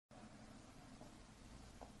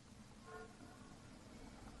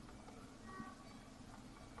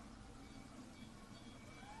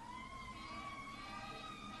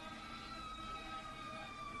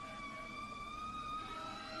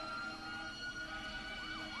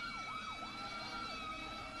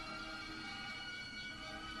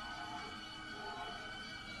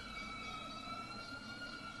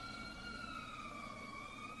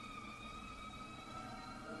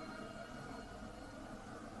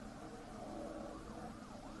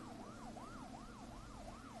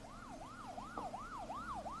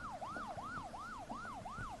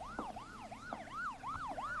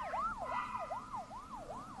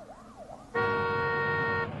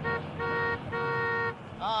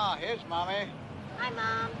Here's Mommy. Hi,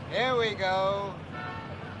 Mom. Here we go.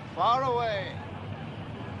 Far away.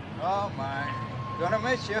 Oh, my. Gonna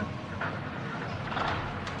miss you.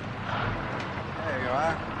 There you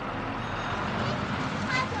are.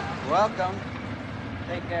 Welcome.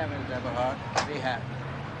 Take care, Miss Eberhart. Be happy.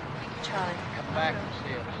 Thank you, Charlie. Come back and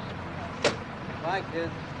see us. Bye,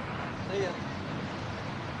 kids. See ya.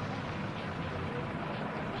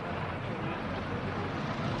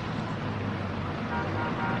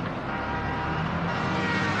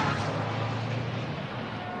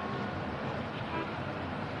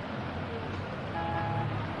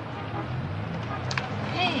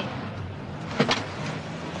 Hey.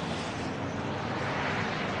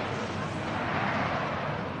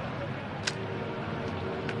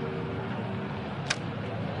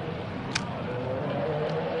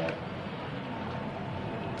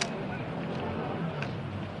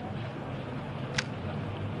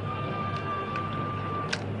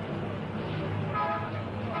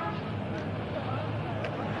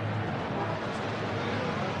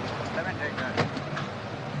 Let me take that.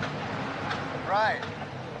 Right.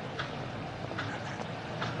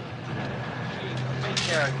 Take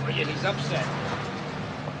care of him. He's upset.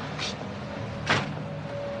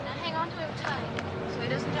 Now hang on to him tight so he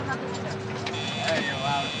doesn't jump out the window. There you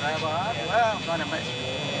are, Miss Eberhart. Well, I'm gonna miss you.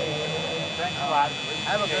 Thanks a lot.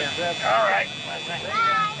 Have a good trip. All right.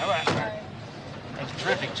 Bye. All right. That's a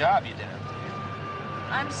terrific job you did up there.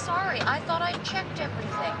 I'm sorry. I thought I checked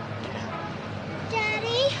everything.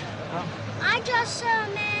 Daddy, Huh? I just saw a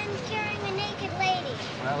man carrying a naked lady.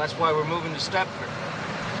 Well, that's why we're moving to Stepford.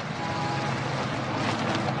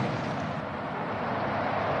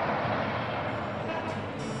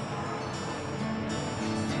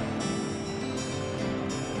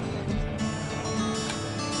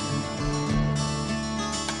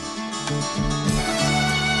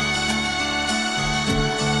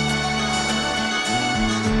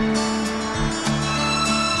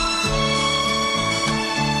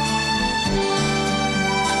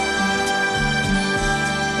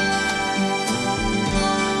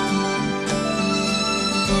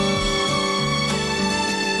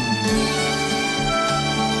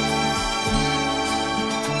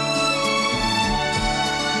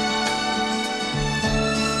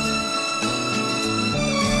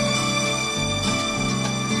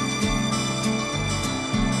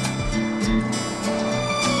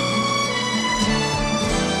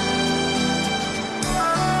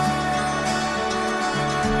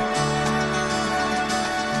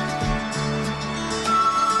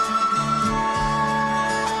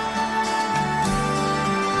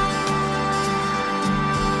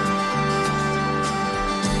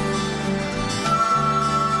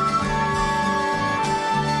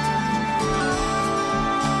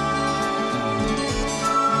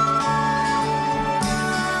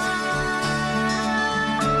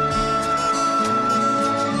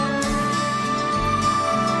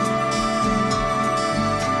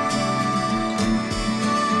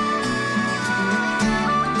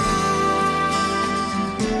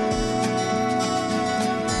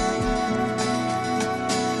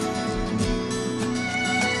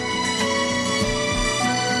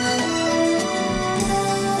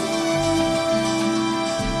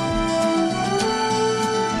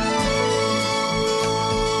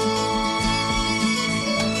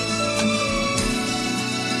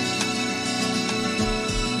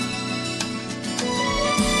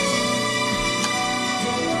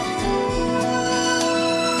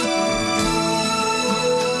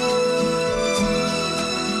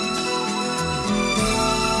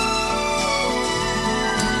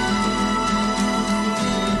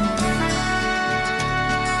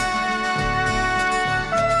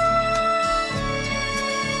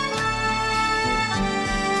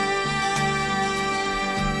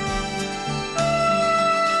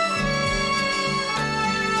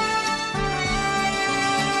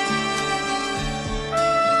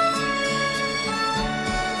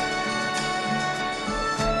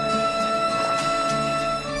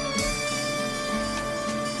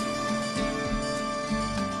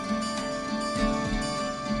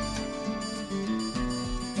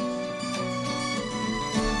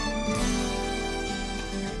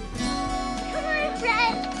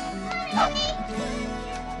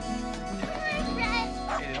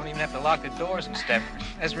 Have to lock the doors and stuff.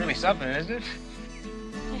 That's really something, isn't it?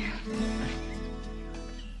 Yeah.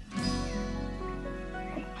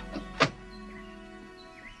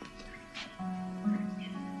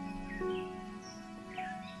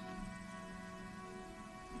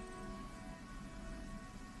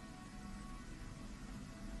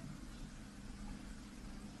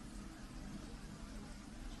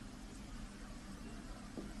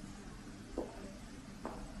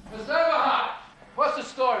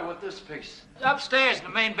 this piece? Upstairs in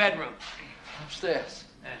the main bedroom. Upstairs.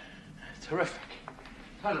 Yeah. Terrific.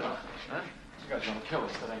 Cut it off, huh? You guys are gonna kill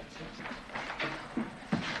us today.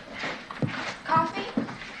 Coffee?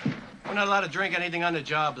 We're not allowed to drink anything on the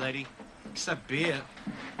job, lady. Except beer.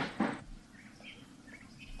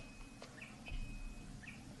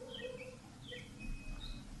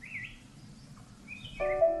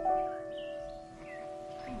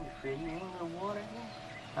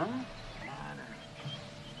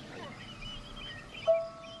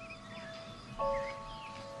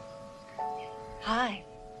 Hi.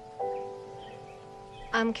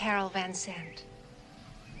 I'm Carol Van Sant.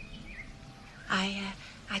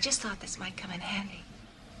 I just thought this might come in handy.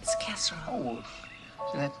 It's casserole.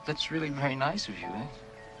 Oh, that's really very nice of you,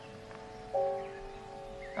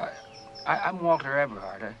 eh? I'm Walter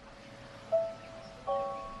Eberhart.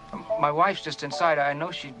 My wife's just inside. I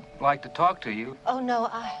know she'd like to talk to you. Oh, no,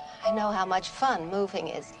 I know how much fun moving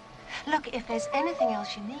is. Look, if there's anything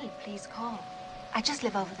else you need, please call. I just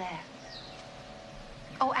live over there.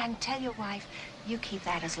 Oh, and tell your wife you keep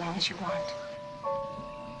that as long as you want.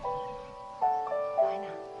 Bye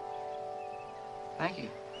now. Thank you.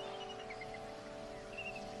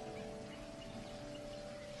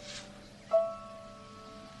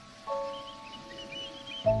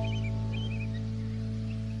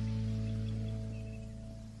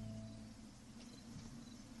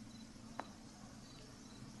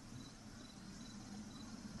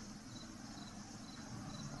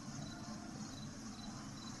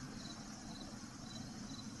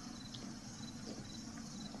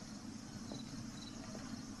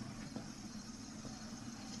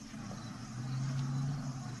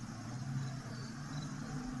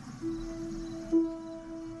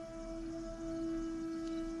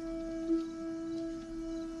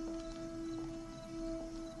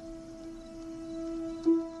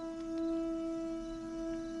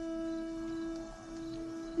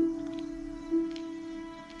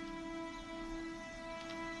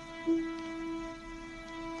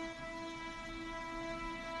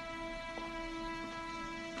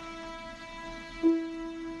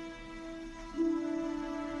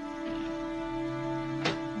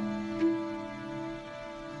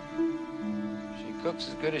 Cooks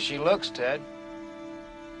as good as she looks, Ted.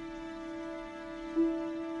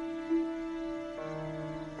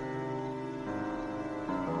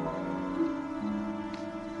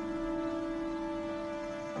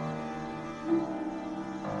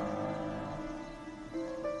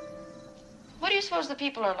 What do you suppose the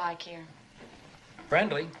people are like here?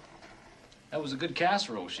 Friendly. That was a good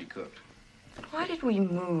casserole she cooked. Why did we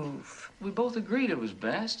move? We both agreed it was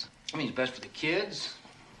best. I mean, it's best for the kids.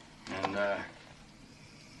 And, well,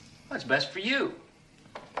 it's best for you.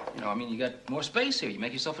 You know, I mean, you got more space here. You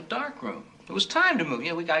make yourself a dark room. It was time to move.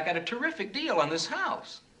 You know, I got a terrific deal on this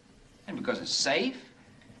house. And because it's safe,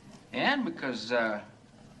 and because, I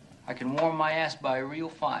can warm my ass by a real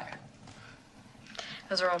fire.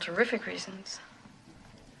 Those are all terrific reasons.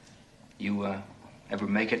 You, ever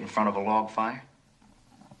make it in front of a log fire?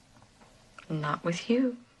 Not with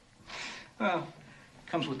you. Well, it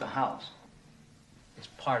comes with the house. It's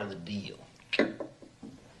part of the deal.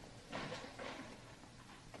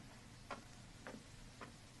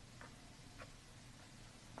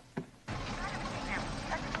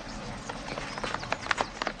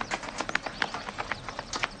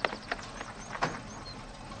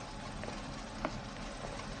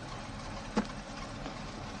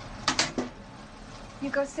 You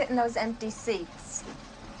go sit in those empty seats.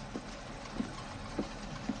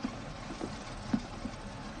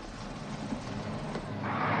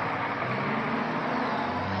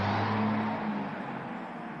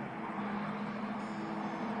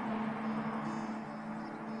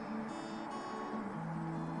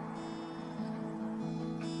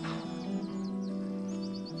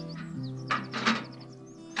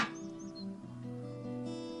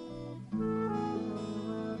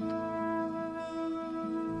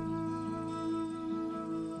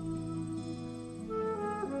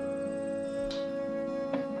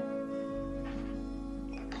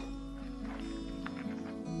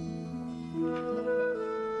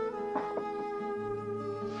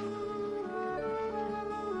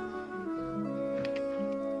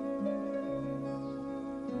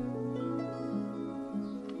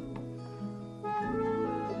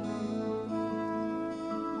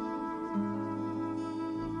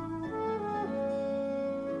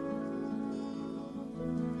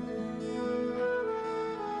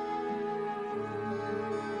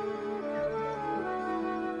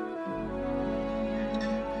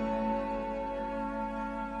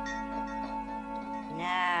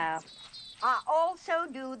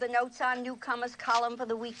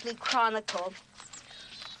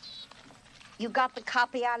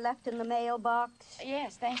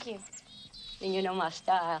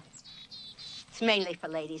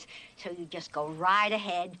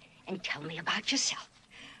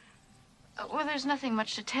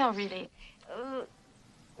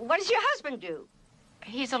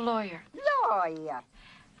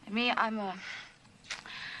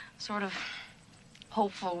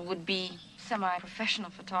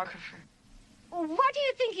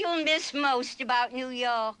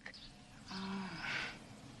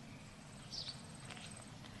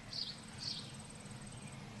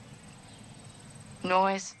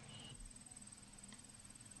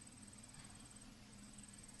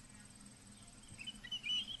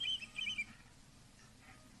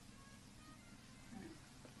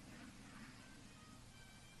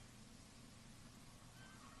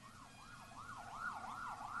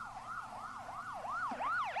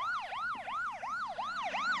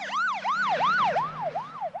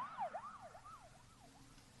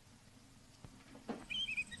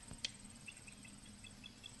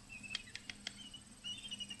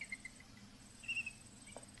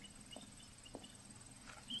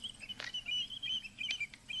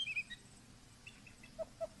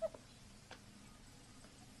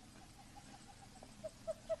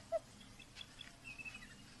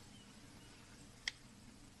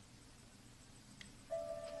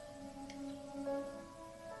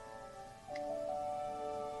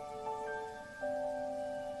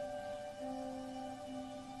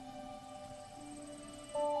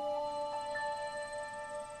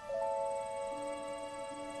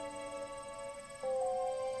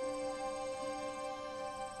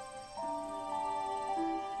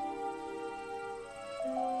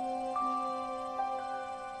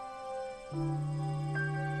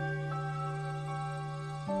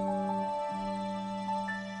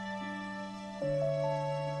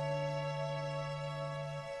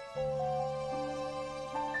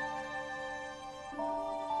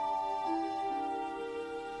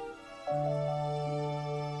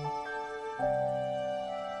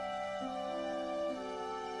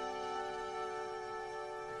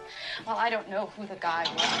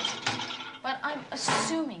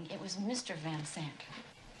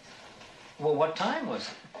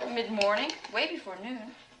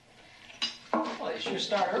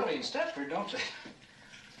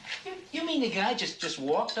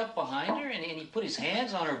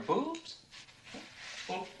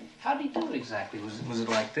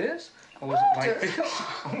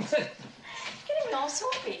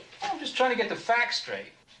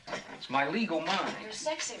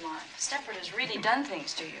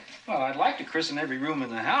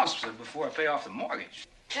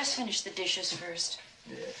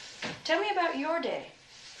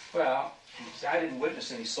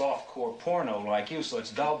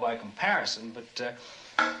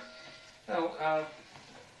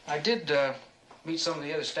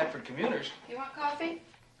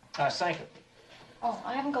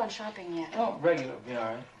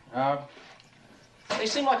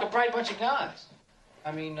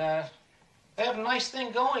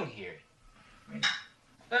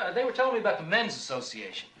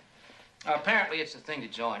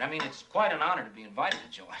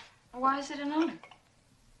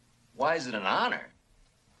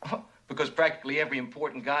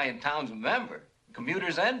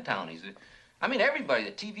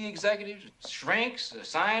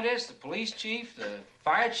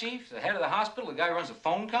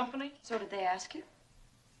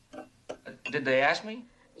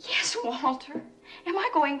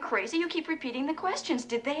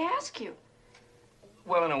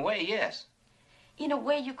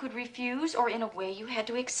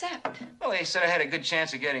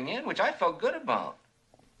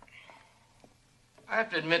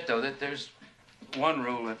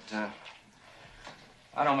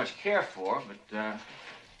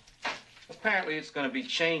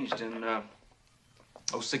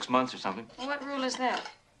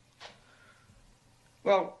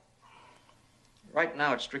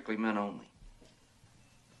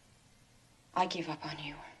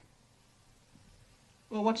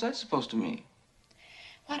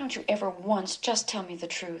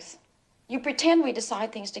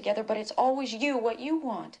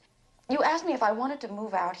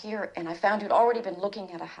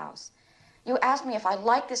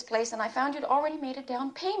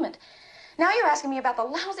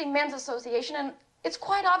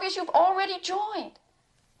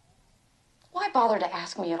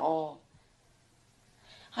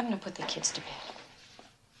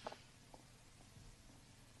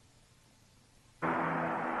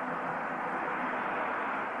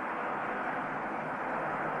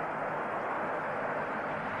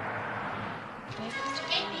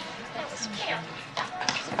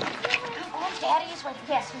 this way.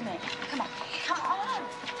 Yes, we may. Come on. Come on.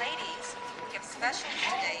 Ladies, we have specials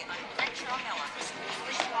today on French melons.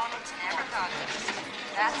 Fish walnuts and avocados.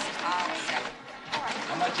 That's $7.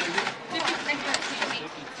 How much is it?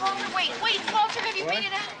 Walter, wait. Walter, have you made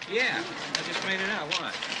it out? Yeah, I just made it out.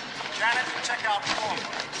 What? Janet, check out form.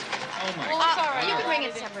 Oh, my Oh, God. it's all right. You can bring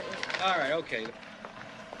it separately. All right, okay.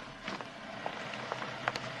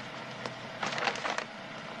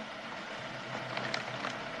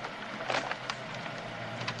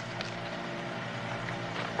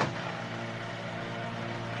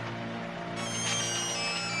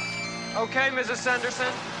 Okay, Mrs.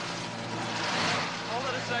 Sanderson. Hold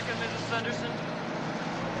it a second, Mrs. Sanderson.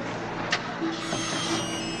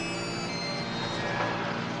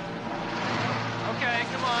 Okay,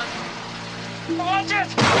 come on. Watch it!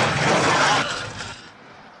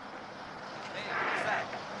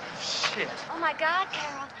 Shit. Oh, my God,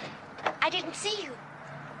 Carol. I didn't see you.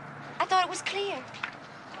 I thought it was clear.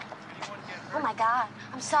 Oh, my God.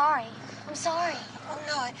 I'm sorry. I'm sorry. Oh,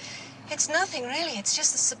 no, it's nothing, really. It's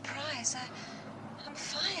just a surprise. I'm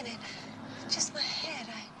fine. It's just my head.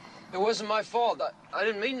 It wasn't my fault. I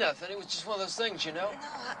didn't mean nothing. It was just one of those things, you know?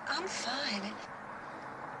 No, I'm fine.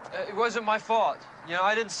 It wasn't my fault. You know,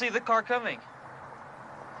 I didn't see the car coming.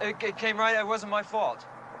 It came right. It wasn't my fault.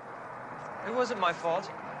 It wasn't my fault.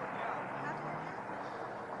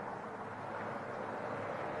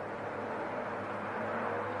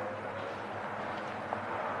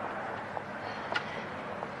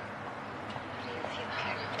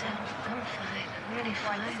 I'm fine. I'm really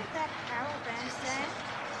fine. Isn't that Harold Benson?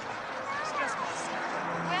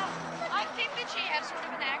 Well, I think that she had sort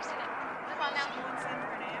of an accident. Come on now.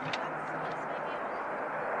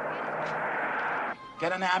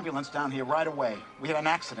 Get an ambulance down here right away. We had an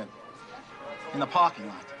accident in the parking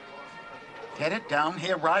lot. Get it down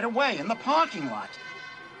here right away in the parking lot.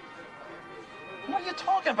 What are you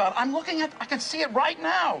talking about? I can see it right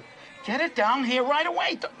now. Get it down here right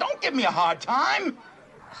away. Don't give me a hard time.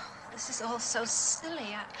 This is all so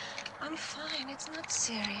silly. I'm fine. It's not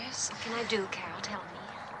serious. What can I do, Carol? Tell me.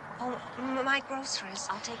 Oh, my groceries.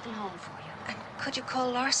 I'll take them home for you. And could you call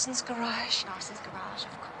Larson's garage? Larson's garage,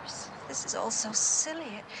 of course. This is all so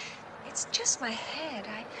silly. It's just my head.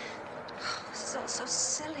 This is all so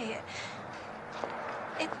silly.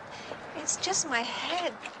 It's just my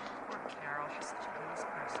head. Poor Carol. She's such a nice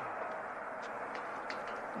person.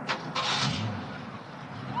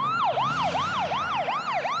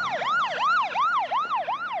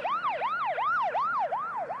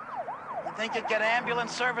 You think you'd get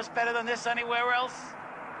ambulance service better than this anywhere else?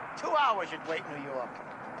 2 hours you'd wait in New York.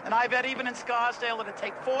 And I bet even in Scarsdale it'd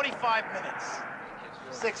take 45 minutes.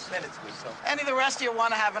 6 minutes or so. Any of the rest of you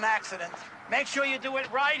want to have an accident, make sure you do it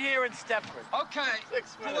right here in Stepford. Okay. 6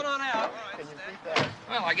 minutes. Pull it on out. Can you beat that?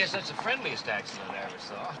 Well, I guess that's the friendliest accident I ever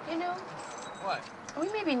saw. You know, What?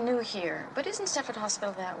 we may be new here, but isn't Stepford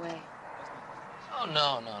Hospital that way? Oh,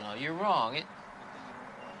 no. You're wrong.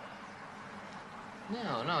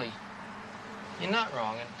 No. You're not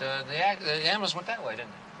wrong. The ambulance went that way, didn't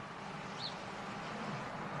it?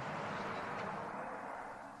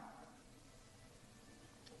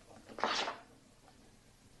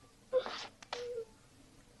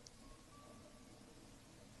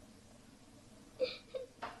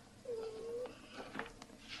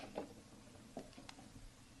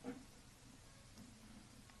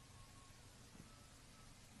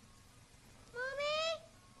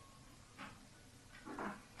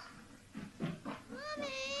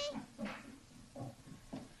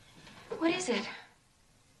 What is it?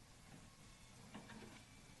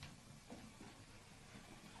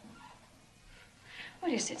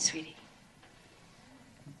 What is it, sweetie?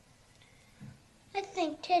 I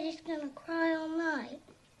think Teddy's gonna cry all night.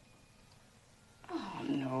 Oh,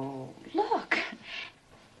 no. Look.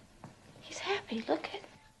 He's happy. Look at...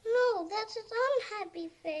 No, that's his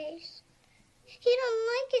unhappy face. He doesn't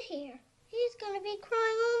like it here. He's gonna be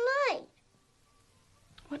crying all night.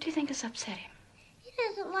 What do you think has upset him? He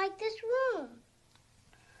doesn't like this room.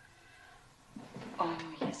 Oh,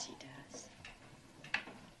 yes, he does.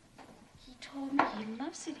 He told me he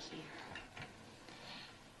loves it here.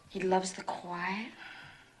 He loves the quiet.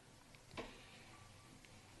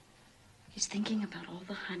 He's thinking about all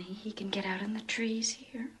the honey he can get out in the trees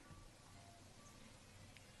here.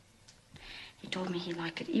 He told me he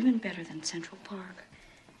liked it even better than Central Park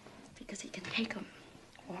because he can take him,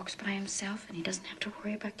 walks by himself, and he doesn't have to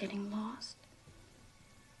worry about getting lost.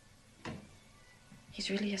 He's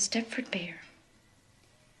really a Stepford bear.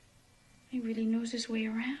 He really knows his way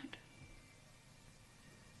around.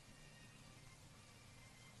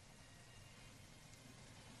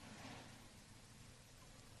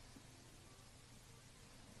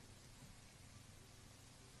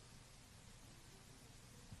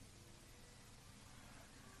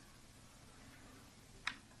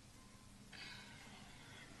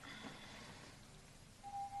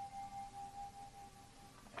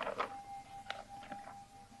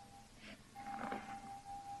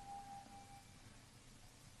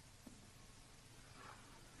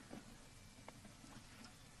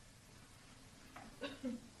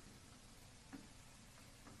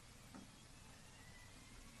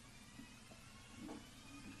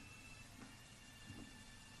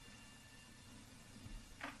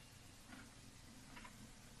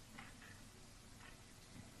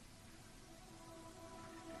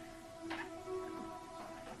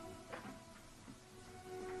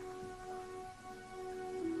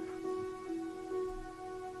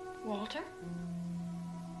 Walter?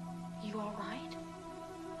 You all right?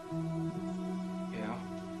 Yeah.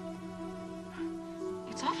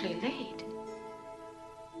 It's awfully late.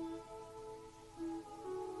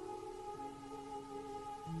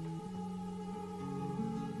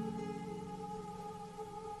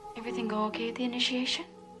 Everything go okay at the initiation?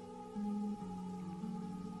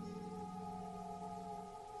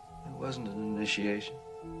 It wasn't an initiation.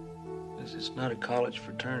 It's not a college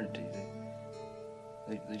fraternity.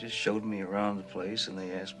 They just showed me around the place, and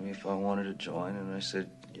they asked me if I wanted to join, and I said,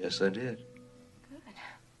 yes, I did. Good.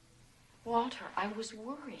 Walter, I was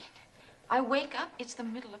worried. I wake up, it's the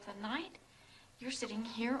middle of the night. You're sitting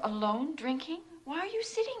here alone, drinking. Why are you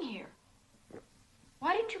sitting here?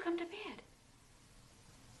 Why didn't you come to bed?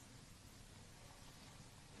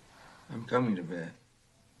 I'm coming to bed.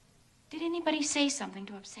 Did anybody say something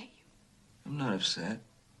to upset you? I'm not upset.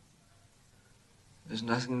 There's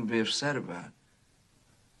nothing to be upset about.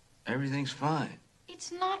 Everything's fine.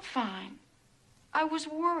 It's not fine. I was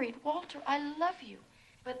worried. Walter, I love you.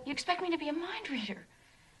 But you expect me to be a mind reader.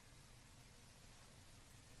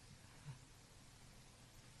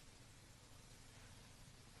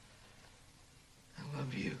 I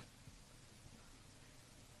love you.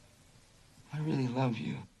 I really love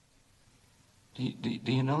you.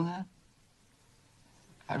 Do you know that?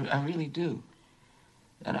 I really do.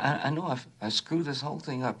 And I know I screwed this whole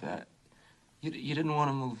thing up. You didn't want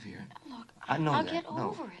to move here. Look, I know I'll that. get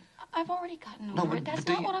over it. I've already gotten No, over but, it. That's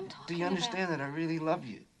but not what I'm talking about. do you understand that I really love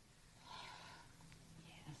you?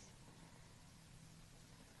 Yes.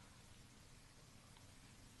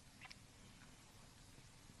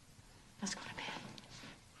 Let's go to bed.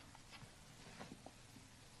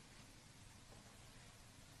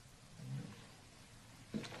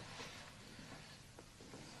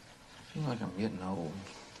 I feel like I'm getting old.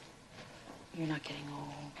 You're not getting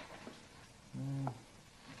old.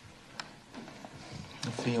 I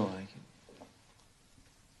feel like it.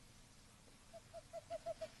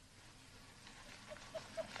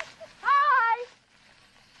 Hi!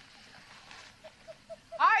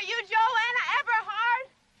 Are you Joanna Eberhart?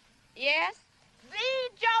 Yes? The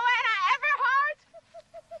Joanna Eberhart?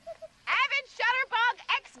 Avid shutterbug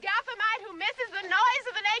ex-Gothamite who misses the noise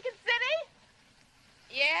of the naked city?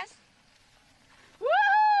 Yes?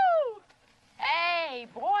 Woo! Hey,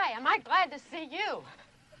 boy, am I glad to see you.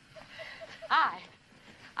 Hi,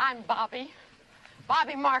 I'm Bobby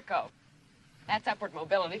Marco. That's upward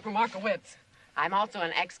mobility for Markowitz. I'm also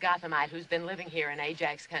an ex-Gothamite who's been living here in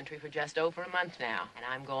Ajax country for just over a month now, and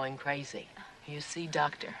I'm going crazy. You see,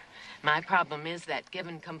 Doctor, my problem is that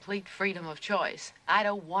given complete freedom of choice, I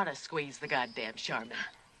don't want to squeeze the goddamn Charmin.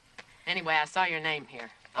 Anyway, I saw your name here.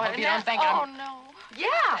 I hope you don't think Oh, I'm... no. Yeah,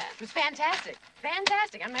 it was fantastic.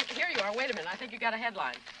 Fantastic. Here you are. Wait a minute. I think you got a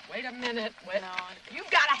headline. Wait a minute. Wait. No. You've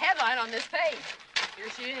got a headline on this page. Here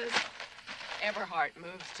she is. Eberhart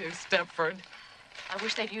moves to Stepford. I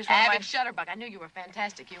wish they'd use one of my... Avid shutterbug. I knew you were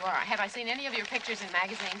fantastic. You are. Have I seen any of your pictures in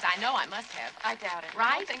magazines? I know I must have. I doubt it.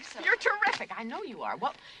 Right? I don't think so. You're terrific. I know you are.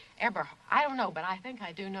 Well, Eberhart, I don't know, but I think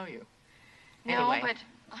I do know you. No, Anyway. but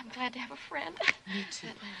I'm glad to have a friend. Me too.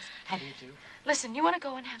 How do you do? Listen, you want to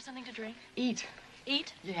go and have something to drink? Eat.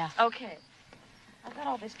 Eat? Yeah. Okay. I've got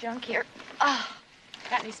all this junk here.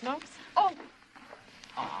 Got any smokes? Oh,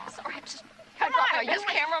 Aw. sorry, I'm just... Come I on, dropped this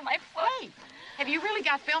camera on my foot. Hey, have you really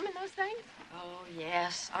got film in those things? Oh,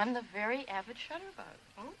 yes. I'm the very avid shutterbug.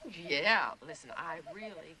 Oh, yeah. Listen, I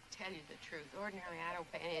really tell you the truth. Ordinarily, I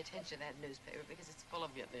don't pay any attention to that newspaper because it's full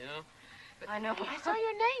of you know. But I know. I saw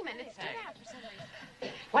your name and it stood out for some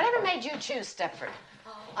reason. Whatever made you choose Stepford?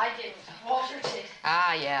 Oh, I didn't. Walter did.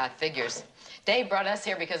 Ah, yeah, it figures. Dave brought us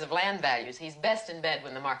here because of land values. He's best in bed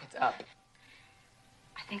when the market's up.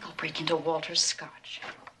 I think I'll break into Walter's scotch.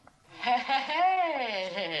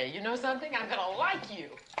 Hey, you know something? I'm gonna like you.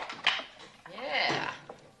 Yeah.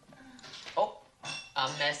 Oh, a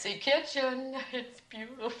messy kitchen. It's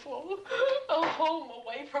beautiful. A home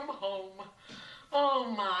away from home. Oh,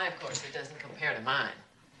 my. Of course, it doesn't compare to mine.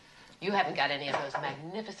 You haven't got any of those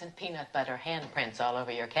magnificent peanut butter handprints all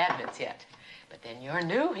over your cabinets yet. But then you're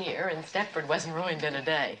new here, and Stepford wasn't ruined in a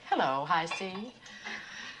day. Hello, High C.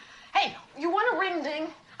 Hey, you want a ring ding?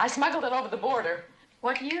 I smuggled it over the border.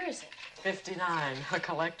 What year is it? 59, a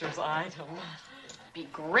collector's item. Be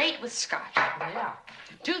great with scotch. Yeah.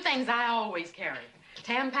 Two things I always carry.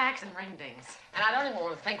 Tampaks and ring dings. And I don't even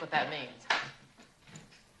want to think what that means.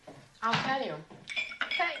 I'll tell you.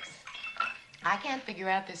 Thanks. I can't figure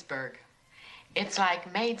out this burg. It's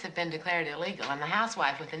like maids have been declared illegal, and the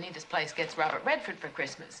housewife with the neatest place gets Robert Redford for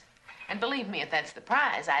Christmas. And believe me, if that's the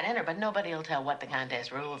prize, I'd enter, but nobody will tell what the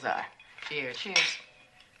contest rules are. Cheers. Cheers.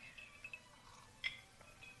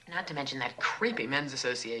 Not to mention that creepy men's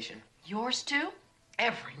association. Yours too?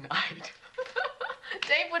 Every night.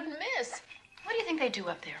 Dave wouldn't miss. What do you think they do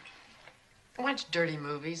up there? Watch dirty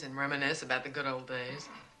movies and reminisce about the good old days.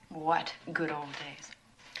 What good old days?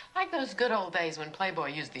 Like those good old days when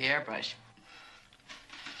Playboy used the airbrush.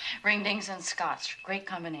 Ring-dings and scotch. Great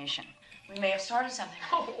combination. We may have started something.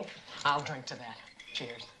 Oh, I'll drink to that.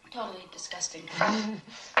 Cheers. Totally disgusting.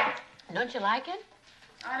 Don't you like it?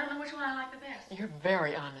 I don't know which one I like the best. You're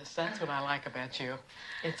very honest. That's what I like about you.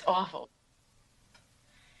 It's awful.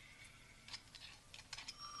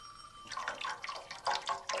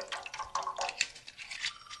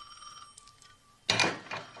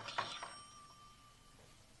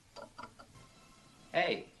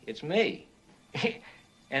 Hey, it's me.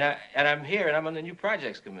 and I'm here, and I'm on the new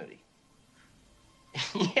projects committee.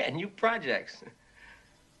 Yeah, new projects.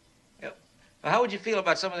 Well, how would you feel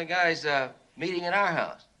about some of the guys meeting at our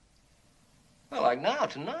house? Well, like now,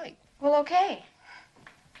 tonight. Well, okay.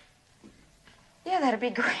 Yeah, that'd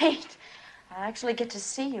be great. I'll actually get to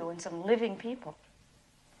see you and some living people.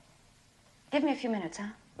 Give me a few minutes, huh?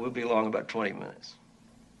 We'll be along about 20 minutes.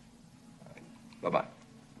 Bye-bye.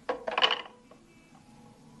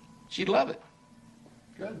 She'd love it.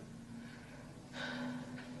 Good.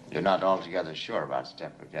 You're not altogether sure about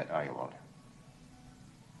Stepford yet, are you, Walter?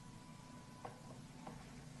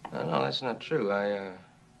 No, that's not true. I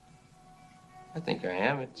think I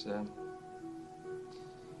am. It's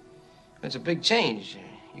a big change.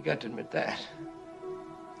 You got to admit that.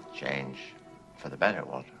 Change for the better,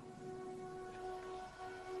 Walter.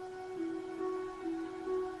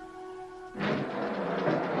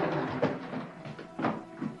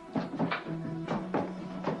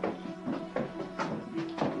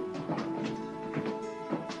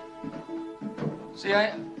 See,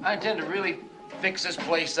 I intend to really fix this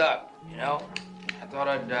place up, you know? I thought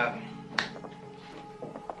I'd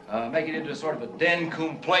make it into a sort of a den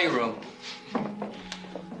cum playroom.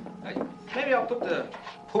 Maybe I'll put the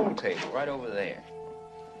pool table right over there.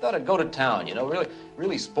 Thought I'd go to town, you know,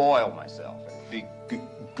 really spoil myself. Be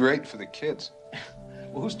great for the kids.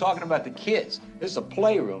 Well, who's talking about the kids? This is a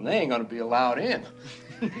playroom. They ain't gonna be allowed in.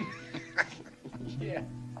 Yeah.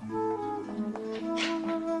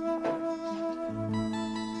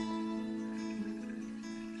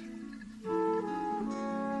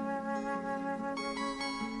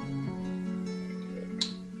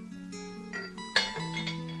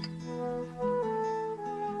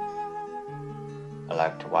 I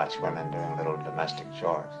like to watch women doing little domestic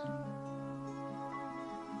chores.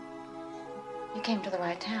 You came to the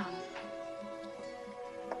right town.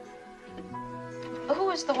 Who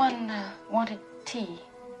was the one wanted tea?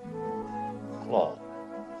 Claude.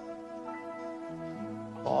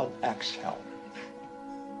 Claude Axel.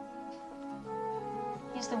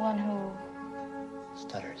 He's the one who...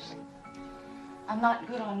 Stutters. I'm not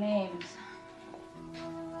good on names.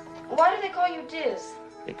 Why do they call you Diz?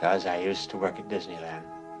 Because I used to work at Disneyland.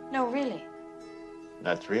 No, really.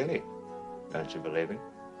 Not really. Don't you believe it?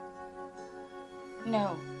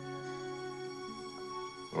 No.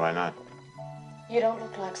 Why not? You don't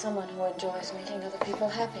look like someone who enjoys making other people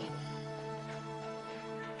happy.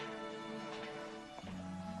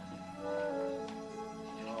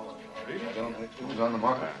 It was on the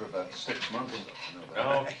market for about 6 months.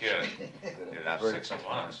 No kidding. Not 6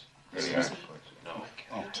 months. No.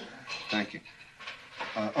 Oh, thank you.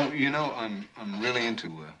 You know, I'm really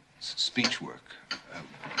into speech work,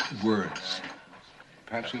 words.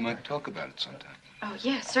 Perhaps we might talk about it sometime. Oh,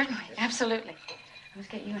 yes, certainly. Absolutely. Let's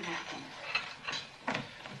get you a napkin.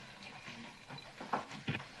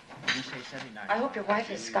 I hope your wife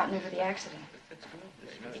has gotten over the accident.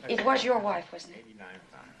 It was your wife, wasn't it?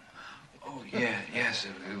 Oh, yeah, yes,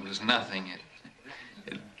 it was nothing.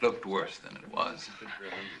 It looked worse than it was.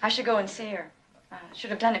 I should go and see her. Should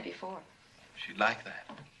have done it before. She'd like that.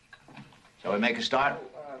 Shall we make a start?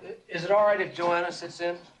 Is it all right if Joanna sits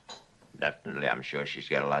in? Definitely. I'm sure she's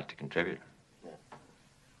got a lot to contribute.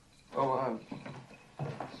 Oh,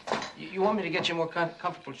 you want me to get you a more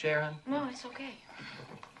comfortable chair, hon? No, it's okay.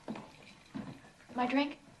 My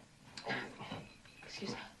drink?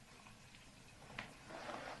 Excuse me.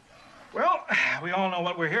 Well, we all know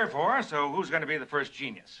what we're here for, so who's going to be the first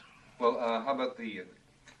genius? Well, how about the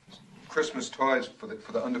Christmas toys for the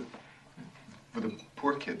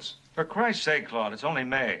poor kids? For Christ's sake, Claude, it's only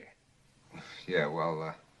May. Yeah,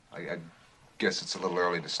 well, I guess it's a little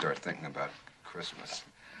early to start thinking about Christmas.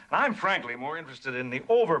 I'm frankly more interested in the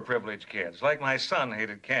overprivileged kids, like my son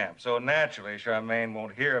hated camp. So naturally, Charmaine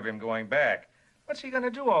won't hear of him going back. What's he going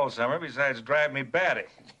to do all summer besides drive me batty?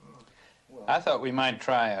 I thought we might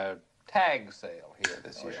try a tag sale here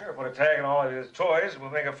this year. Sure, put a tag on all of his toys, we'll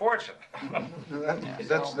make a fortune.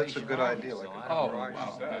 That's a good idea. Like Oh,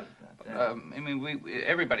 well, I mean,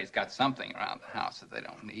 everybody's got something around the house that they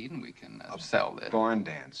don't need, and we can sell this. Barn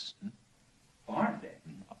dance. Barn dance?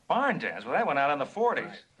 A barn dance? Well, that went out in the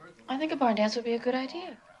 40s. I think a barn dance would be a good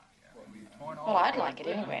idea. Well, I'd like it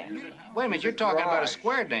anyway. Wait a minute, you're talking about a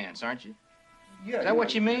square dance, aren't you? Yeah. Is that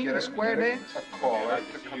what you mean, a square dance? A caller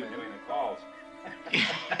to come in.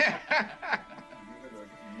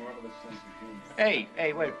 Hey,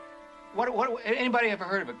 wait. What, anybody ever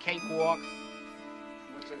heard of a cakewalk?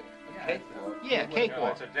 Cakewalk? Yeah,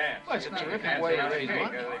 cakewalk. It's a dance. Well, it's a terrific way to raise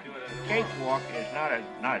money. Cakewalk is not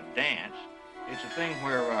a dance. It's a thing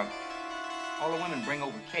where all the women bring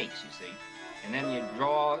over cakes, you see. And then you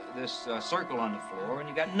draw this circle on the floor, and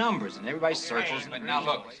you got numbers, and everybody circles. But now,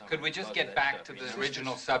 look, could we just get back to the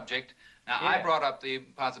original subject? Now, I brought up the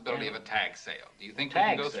possibility of a tag sale. Do you think we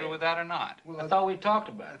can go through with that or not? Well, I thought we talked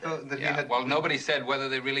about that. Well, nobody said whether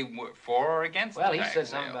they really were for or against the tag Well, he said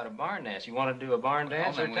sale. something about a barn dance. You want to do a barn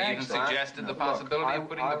dance or We tag even sale? suggested the possibility of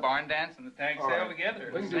putting the barn dance and the tag sale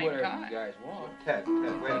together We at can the do same whatever time. you guys want. Ted, wait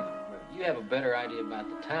a minute. You have a better idea about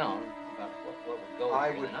the town, about what would go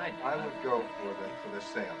I here would than I do. go for the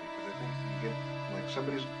sale because I think you get like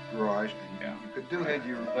somebody's garage and you could do that.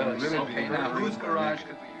 You really Okay, now whose garage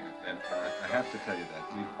could we use then? I have to tell you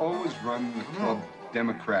that we've always run the club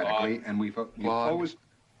democratically, and we've always.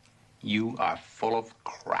 You are full of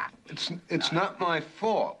crap. It's not my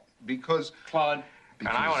fault because Claude. And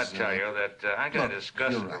I want to tell you that I'm kind of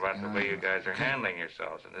disgusted about the way you guys are handling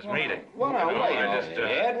yourselves in this meeting. Well, now, wait a minute,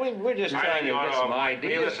 Ed. We're just trying to get some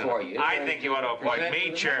ideas for you. I think you ought to appoint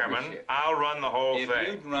me chairman. I'll run the whole thing.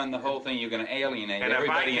 If you run the whole thing, you're going to alienate And if I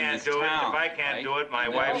everybody in can't this do it, town. if I can't do it, my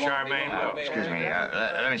wife Charmaine will. Excuse me.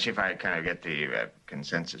 Let me see if I kind of get the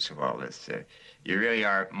consensus of all this. You really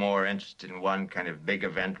are more interested in one kind of big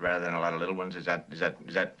event rather than a lot of little ones. Is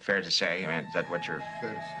that fair to say? I mean, is that what you're?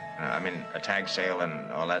 Fair to say. I mean, a tag sale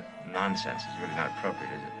and all that nonsense is really not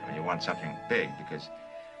appropriate, is it? I mean, you want something big because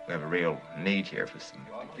we have a real need here for some.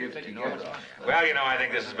 Well, you know, I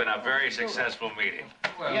think this has been a very successful meeting.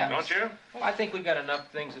 Well, yeah. Don't you? Well, I think we've got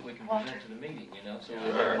enough things that we can present to the meeting, you know. So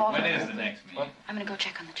When is the next meeting? I'm going to go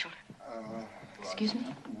check on the children. Excuse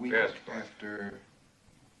me? Week Yes. after.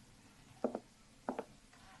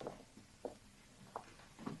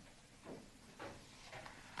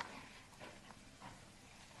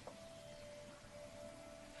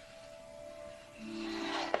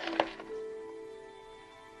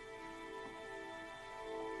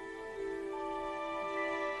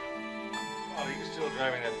 Oh, are you still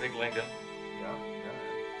driving that big Lincoln? Yeah.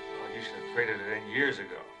 Oh, you should have traded it in years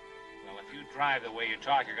ago. Well, if you drive the way you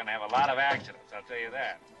talk, you're going to have a lot of accidents, I'll tell you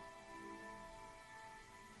that.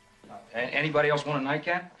 Anybody else want a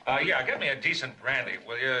nightcap? Yeah, get me a decent brandy,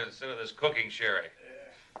 will you, instead of this cooking sherry.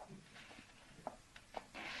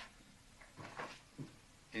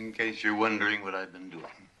 In case you're wondering what I've been doing.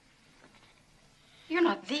 You're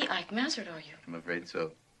not the Ike Mazzard, are you? I'm afraid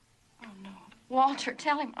so. Oh, no. Walter,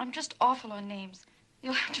 tell him I'm just awful on names.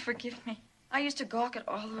 You'll have to forgive me. I used to gawk at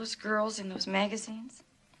all those girls in those magazines.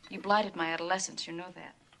 You blighted my adolescence, you know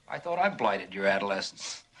that. I thought I blighted your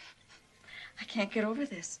adolescence. I can't get over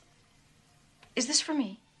this. Is this for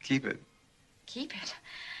me? Keep it. Keep it.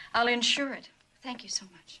 I'll insure it. Thank you so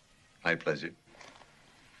much. My pleasure.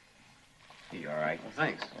 You all right? Well,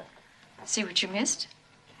 thanks. See what you missed?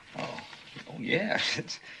 Oh yeah.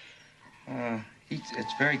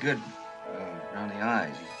 It's very good around the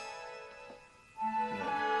eyes.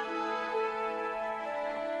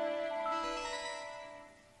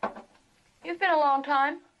 You've been a long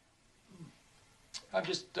time. I'm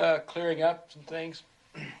just clearing up some things.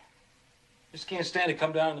 Just can't stand to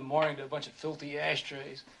come down in the morning to a bunch of filthy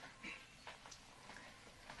ashtrays.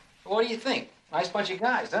 What do you think? Nice bunch of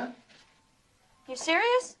guys, huh? You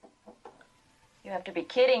serious? You have to be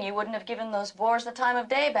kidding. You wouldn't have given those bores the time of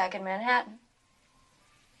day back in Manhattan.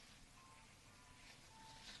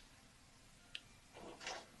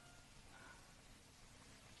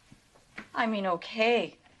 I mean,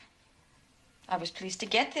 okay. I was pleased to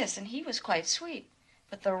get this, and he was quite sweet.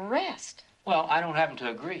 But the rest... Well, I don't happen to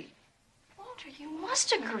agree. Walter, you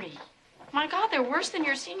must agree. My God, they're worse than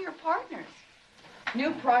your senior partners.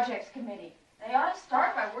 New Projects Committee. They ought to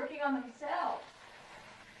start by working on themselves.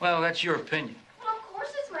 Well, that's your opinion. Well, of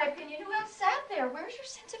course it's my opinion. Who else sat there? Where's your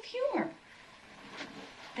sense of humor?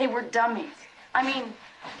 They were dummies. I mean,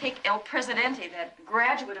 take El Presidente, that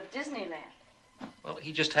graduate of Disneyland. Well,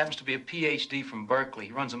 he just happens to be a PhD from Berkeley.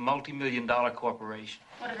 He runs a multi-million-dollar corporation.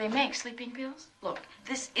 What do they make, sleeping pills? Look,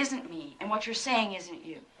 this isn't me, and what you're saying isn't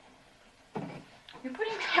you. You're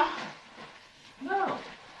putting me off.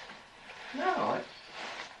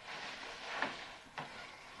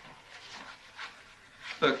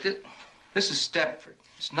 Look, this is Stepford.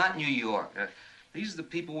 It's not New York. These are the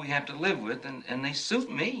people we have to live with, and they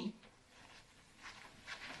suit me.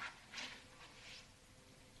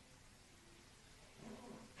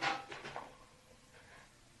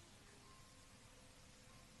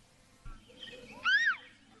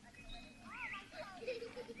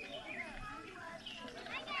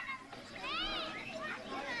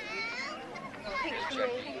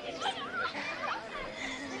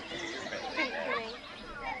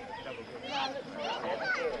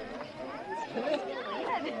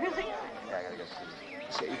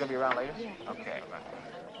 So you gonna be around later? Yeah. Okay.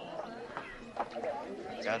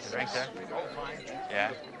 Got the drink there? Oh, fine.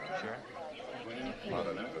 Yeah, sure.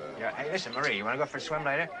 Yeah. Hey, listen, Marie, you want to go for a swim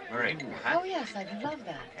later? Marie. Huh? Oh, yes, I'd love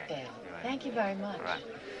that, Dale. Thank you very much. All right.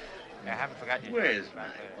 I haven't forgotten you. Where's my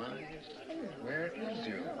wife? Where is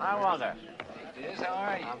you? Hi, Walter. Yes, how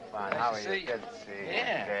are you? I'm fine. Nice How to are see you? you. Good to see you.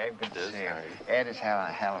 Yeah. Dave, good to see you. Ed is having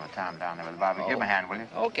a hell of a time down there with Bobby. Give him a hand, will you?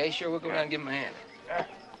 Okay, sure. We'll go down and give him a hand.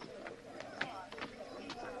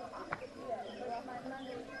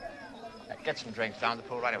 Get some drinks down the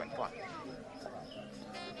pool right away. Come on.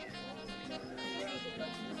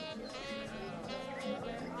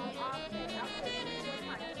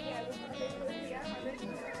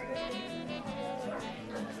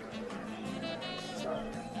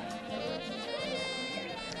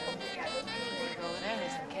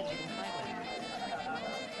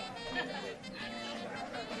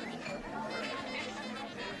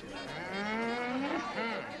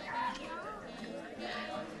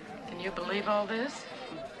 Can you believe all this?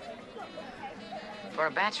 For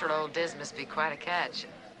a bachelor, old Diz must be quite a catch.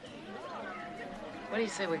 What do you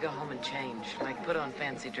say we go home and change? Like put on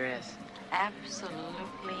fancy dress?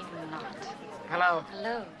 Absolutely not. Hello.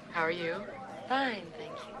 Hello. How are you? Fine,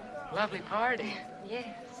 thank you. Lovely party.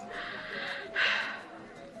 Yes.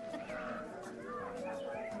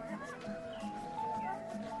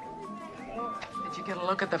 Did you get a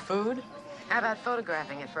look at the food? How about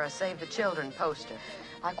photographing it for a Save the Children poster?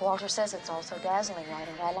 Like Walter says, it's all so dazzling. Why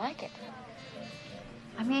don't I like it?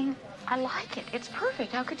 I mean, I like it. It's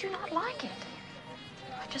perfect. How could you not like it?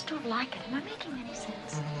 I just don't like it. Am I making any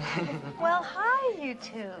sense? Well, hi, you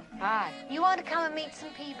two. Hi. You want to come and meet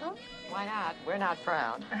some people? Why not? We're not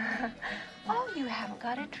proud. Oh, you haven't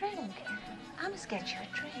got a drink. I must get you a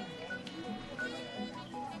drink.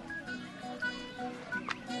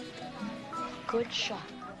 Good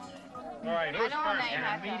shot. All right, who's I know first?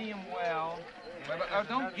 a name. Medium well. Well,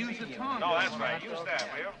 don't use the tongue. No, that's right. Use that,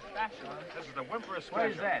 will you? This is the Whimper Special.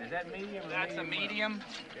 What is that? Is that medium or That's a medium.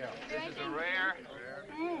 Yeah. This is a rare.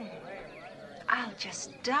 I'll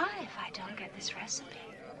just die if I don't get this recipe.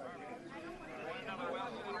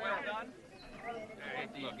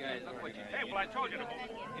 Hey, well, I told you to move.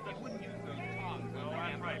 If you wouldn't use those tongs, no,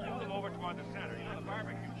 that's right. Move them over toward the center. You know, the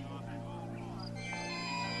barbecue.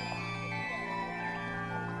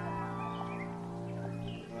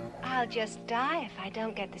 I'll just die if I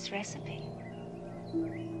don't get this recipe.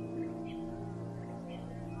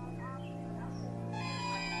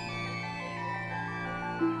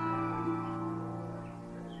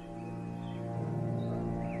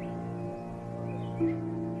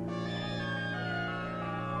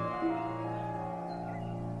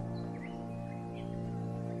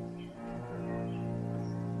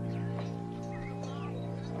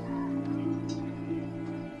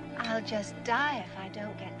 I'll just die if I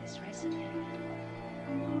don't get this recipe.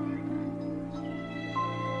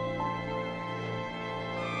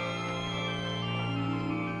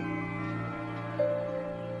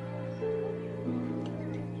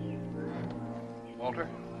 Walter,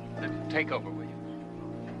 take over, will you?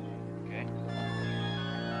 Okay.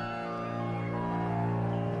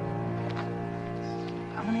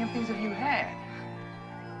 How many of these have you had?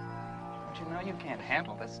 Don't you know you can't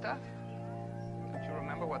handle this stuff? Don't you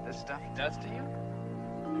remember what this stuff does to you?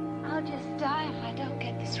 I'll just die if I don't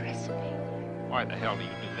get this recipe. Why the hell do you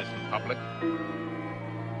do this in public?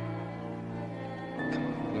 Come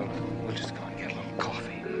on, we'll just go and get a little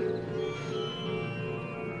coffee.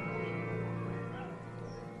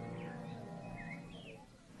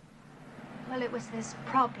 Well, it was this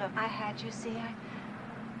problem I had, you see.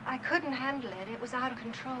 I couldn't handle it. It was out of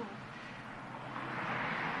control.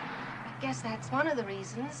 I guess that's one of the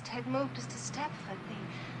reasons Ted moved us to Stepford.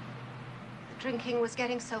 The drinking was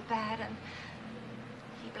getting so bad, and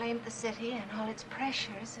he blamed the city and all its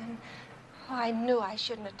pressures, and I knew I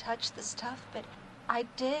shouldn't have touched the stuff, but I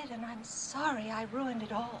did, and I'm sorry I ruined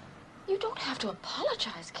it all. You don't have to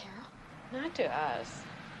apologize, Carol. Not to us.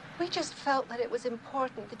 We just felt that it was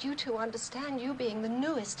important that you two understand, you being the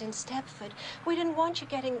newest in Stepford. We didn't want you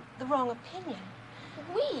getting the wrong opinion.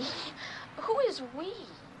 We? Who is we?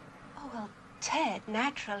 Oh, well, Ted,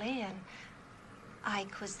 naturally, and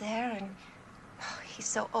Ike was there, and he's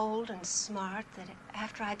so old and smart that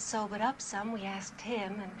after I'd sobered up some, we asked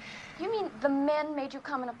him, and... You mean the men made you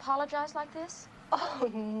come and apologize like this? Oh,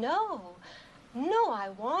 no. No, I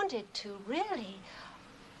wanted to, really.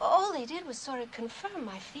 All they did was sort of confirm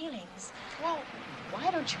my feelings. Well, why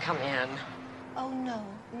don't you come in? Oh,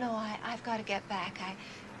 no, I've got to get back.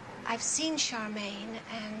 I've seen Charmaine,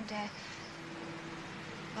 and,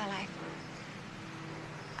 well,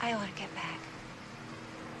 I ought to get back.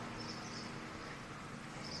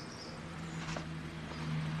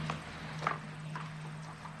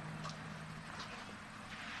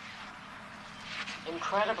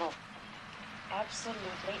 Incredible. Absolutely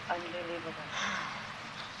unbelievable.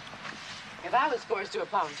 If I was forced to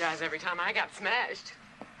apologize every time I got smashed,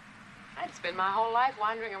 I'd spend my whole life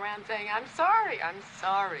wandering around saying, I'm sorry, I'm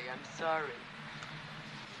sorry, I'm sorry.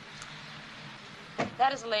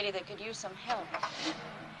 That is a lady that could use some help.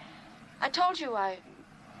 I told you I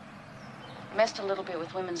messed a little bit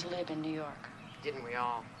with women's lib in New York. Didn't we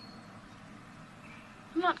all?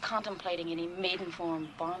 I'm not contemplating any maiden form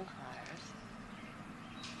bonfires,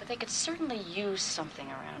 but they could certainly use something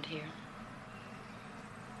around here.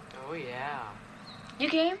 Oh, yeah. You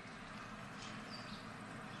game?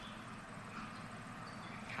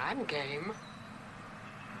 I'm game.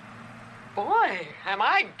 Boy, am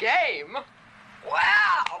I game.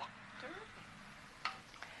 Wow!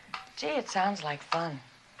 Gee, it sounds like fun.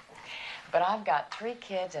 But I've got 3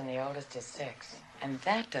 kids and the oldest is 6. And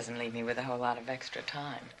that doesn't leave me with a whole lot of extra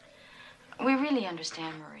time. We really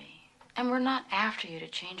understand, Marie. And we're not after you to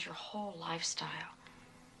change your whole lifestyle.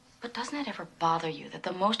 But doesn't it ever bother you that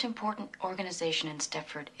the most important organization in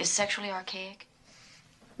Stepford is sexually archaic?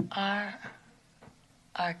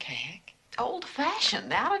 Archaic?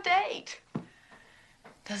 Old-fashioned, out of date.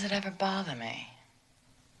 Does it ever bother me?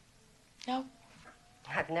 Nope.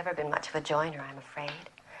 I've never been much of a joiner, I'm afraid.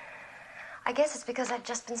 I guess it's because I've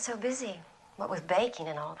just been so busy, what with baking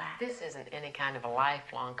and all that. This isn't any kind of a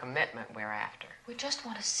lifelong commitment we're after. We just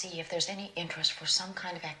want to see if there's any interest for some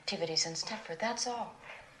kind of activities in Stepford, that's all.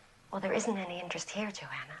 Well, there isn't any interest here,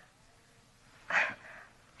 Joanna.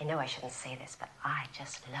 I know I shouldn't say this, but I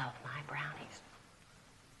just love my brownies.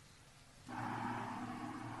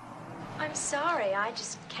 I'm sorry, I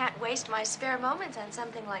just can't waste my spare moments on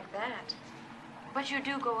something like that. But you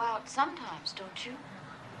do go out sometimes, don't you?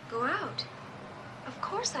 Go out? Of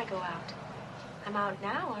course I go out. I'm out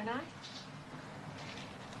now, aren't I?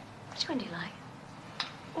 Which one do you like?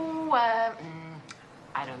 Oh,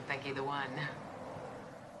 I don't think either one.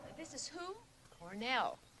 This is who?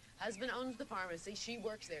 Cornell. Husband owns the pharmacy. She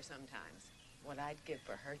works there sometimes. What I'd give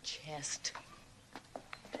for her chest.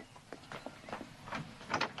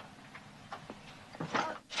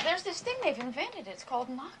 There's this thing they've invented. It's called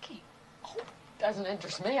knocking. Oh, doesn't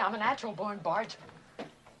interest me. I'm a natural-born bargeman.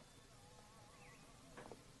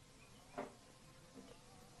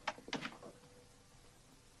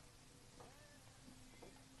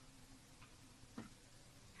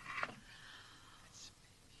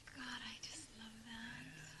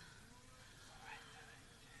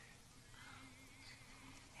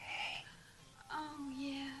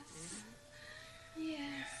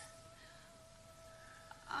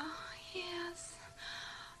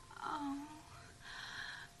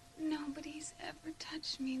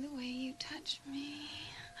 Touch me the way you touch me.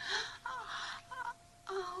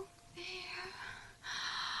 Oh, there.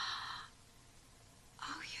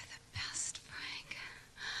 Oh, you're the best, Frank.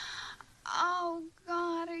 Oh,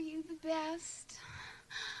 God, are you the best?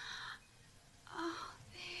 Oh,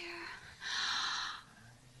 there.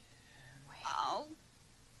 Oh,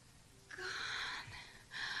 God.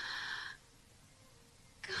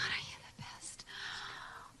 God, are you the best?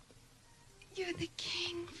 You're the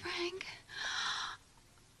king, Frank.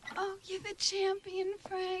 Oh, you're the champion,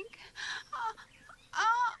 Frank.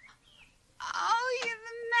 Oh, you're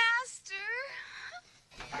the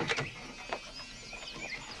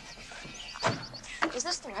master. Is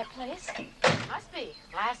this the right place? Must be.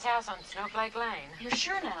 Last house on Snowflake Lane. You're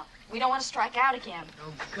sure now? We don't want to strike out again.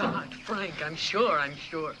 Oh, God, Frank, I'm sure.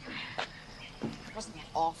 Wasn't that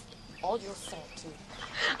awful? All your fault, too.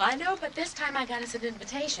 I know, but this time I got us an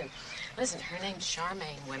invitation. Listen, her name's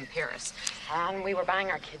Charmaine Wimperis. And we were buying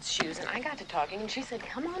our kids' shoes, and I got to talking, and she said,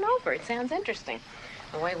 come on over. It sounds interesting.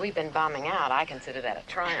 The way we've been bombing out, I consider that a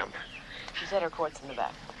triumph. She said her court's in the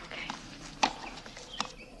back.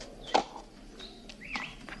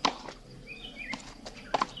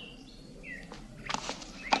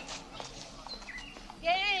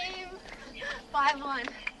 Game! 5-1.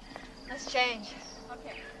 Let's change.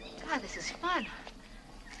 Okay. God, this is fun.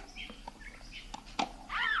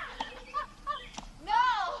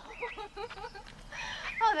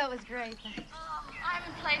 Oh, that was great. I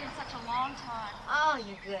haven't played in such a long time. Oh,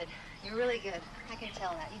 you're good. You're really good. I can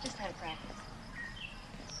tell that. You just had to practice.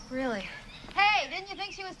 Really. Hey, didn't you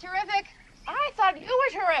think she was terrific? I thought you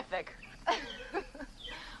were terrific.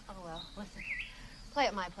 Oh, well, listen. Play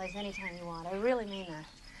at my place anytime you want. I really mean that.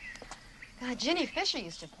 God, Ginny Fisher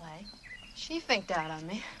used to play. She finked out on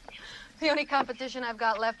me. The only competition I've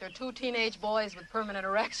got left are 2 teenage boys with permanent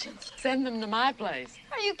erections. Send them to my place.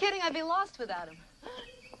 Are you kidding? I'd be lost without them.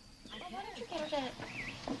 Well, why don't you get her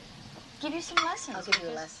to give you some lessons? I'll give you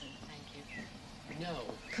a lesson. Thank you. No.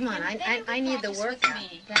 Come on, I need the practice with workout.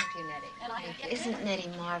 me. Thank you, Nettie. And I Thank you. Isn't Nettie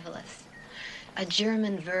marvelous? A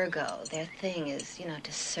German Virgo. Their thing is, you know,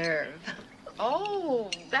 to serve.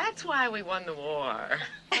 Oh, that's why we won the war.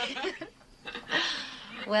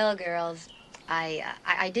 Well, girls,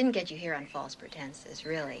 I didn't get you here on false pretenses,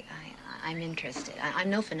 really. I'm interested.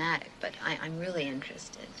 I'm no fanatic, but I'm really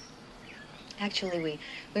interested. Actually,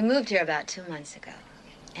 we moved here about 2 months ago,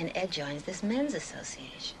 and Ed joins this men's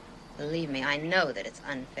association. Believe me, I know that it's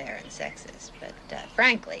unfair and sexist, but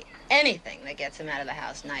frankly, anything that gets him out of the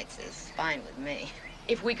house nights is fine with me.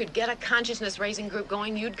 If we could get a consciousness-raising group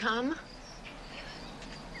going, you'd come?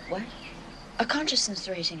 What? A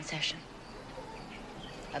consciousness-raising session.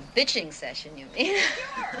 A bitching session, you mean?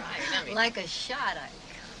 Sure. I mean, Like a shot,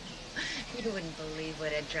 You wouldn't believe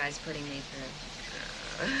what Ed tries putting me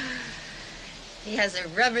through. He has a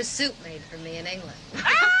rubber suit made for me in England.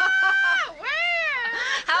 Ah! Where?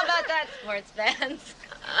 How about that, sports fans?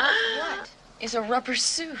 What is a rubber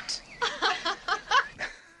suit?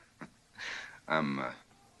 I'm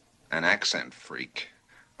an accent freak.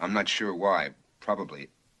 I'm not sure why. Probably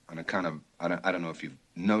on account of, I don't know if you've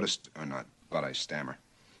noticed or not, but I stammer.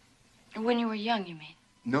 When you were young, you mean?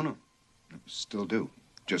 No. Still do.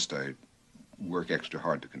 Just I work extra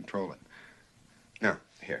hard to control it. Now,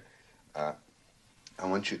 here. I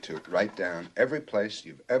want you to write down every place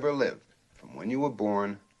you've ever lived, from when you were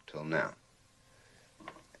born till now.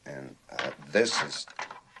 And this is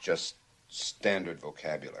just standard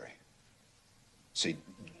vocabulary. See,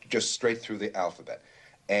 just straight through the alphabet.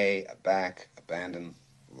 Aback, abandon,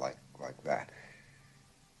 like that.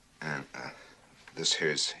 And this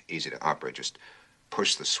here's easy to operate. Just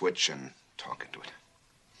push the switch and talk into it.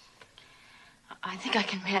 I think I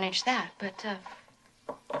can manage that, but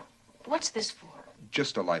what's this for?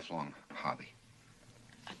 Just a lifelong hobby.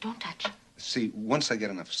 Don't touch it. See, once I get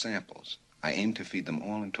enough samples, I aim to feed them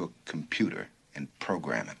all into a computer and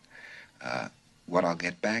program it. What I'll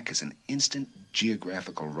get back is an instant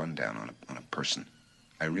geographical rundown on a person.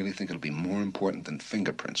 I really think it'll be more important than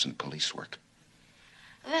fingerprints in police work.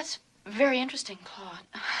 That's very interesting, Claude.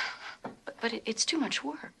 But it's too much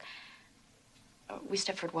work. We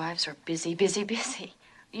Stepford wives are busy.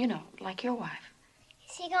 You know, like your wife.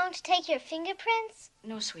 Is he going to take your fingerprints?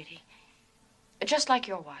 No, sweetie. Just like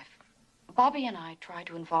your wife. Bobby and I tried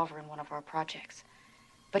to involve her in one of our projects,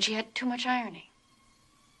 but she had too much ironing.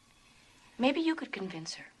 Maybe you could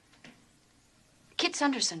convince her. Kit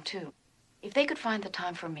Sunderson, too. If they could find the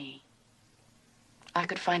time for me, I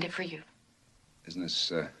could find it for you. Isn't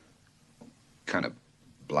this kind of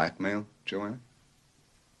blackmail, Joanna?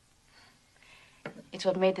 It's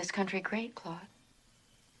what made this country great, Claude.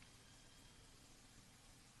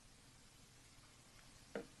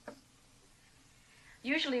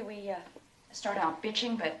 Usually we start out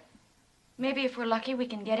bitching, but maybe if we're lucky, we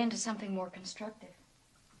can get into something more constructive.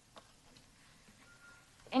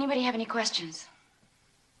 Anybody have any questions?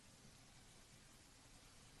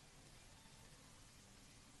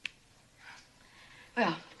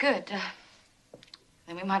 Well, good.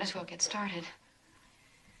 Then we might as well get started.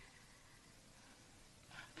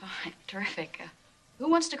 Fine, terrific. Who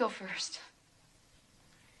wants to go first?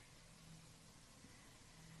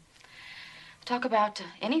 Talk about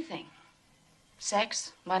anything.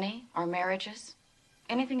 Sex, money, our marriages,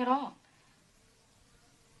 anything at all.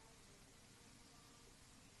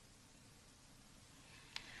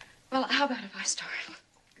 Well, how about if I start?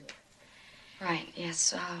 Right,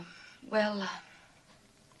 yes.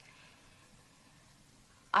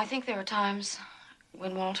 I think there are times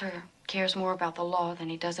when Walter cares more about the law than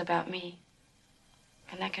he does about me.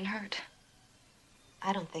 And that can hurt.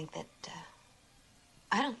 I don't think that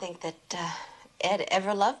Ed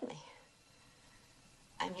ever loved me.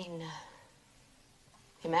 I mean,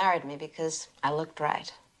 he married me because I looked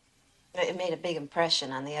right. It made a big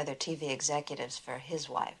impression on the other TV executives for his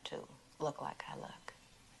wife to look like I look.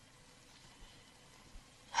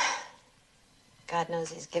 God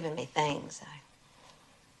knows he's given me things.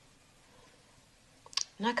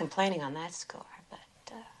 I'm not complaining on that score, but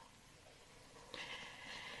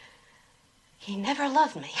he never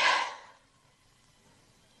loved me.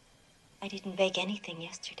 I didn't bake anything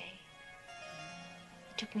yesterday.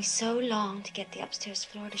 It took me so long to get the upstairs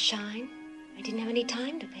floor to shine. I didn't have any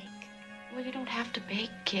time to bake. Well, you don't have to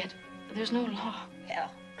bake, kid. There's no law.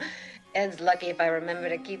 Hell, Ed's lucky if I remember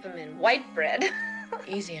to keep him in white bread.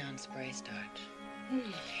 Easy on spray starch.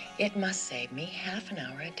 It must save me half an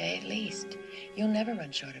hour a day at least. You'll never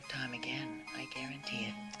run short of time again, I guarantee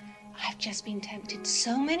it. I've just been tempted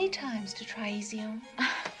so many times to try Easy On.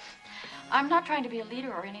 I'm not trying to be a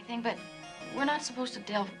leader or anything, but we're not supposed to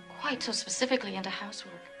delve quite so specifically into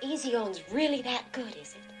housework. Easy On's really that good,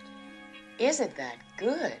 is it? Is it that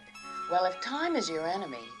good? Well, if time is your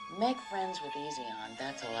enemy, make friends with Easy On.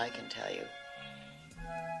 That's all I can tell you.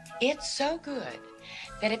 It's so good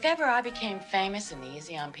that if ever I became famous and the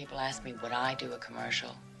Easy On people asked me would I do a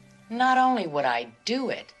commercial, not only would I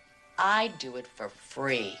do it, I'd do it for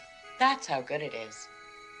free. That's how good it is.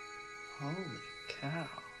 Holy cow.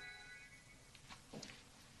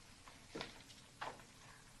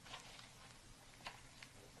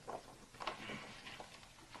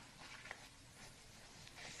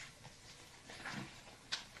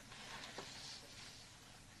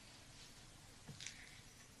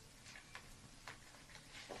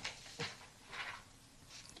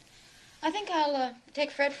 I think I'll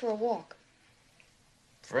take Fred for a walk.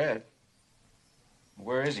 Fred?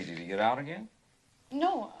 Where is he? Did he get out again?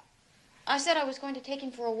 No, I said I was going to take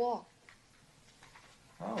him for a walk.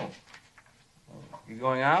 Oh. You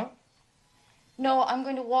going out? No, I'm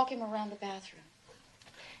going to walk him around the bathroom.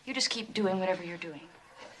 You just keep doing whatever you're doing.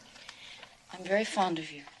 I'm very fond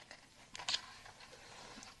of you.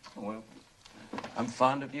 Well, I'm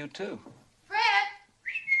fond of you, too. Fred!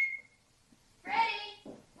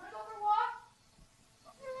 Freddie! Want to go for a walk?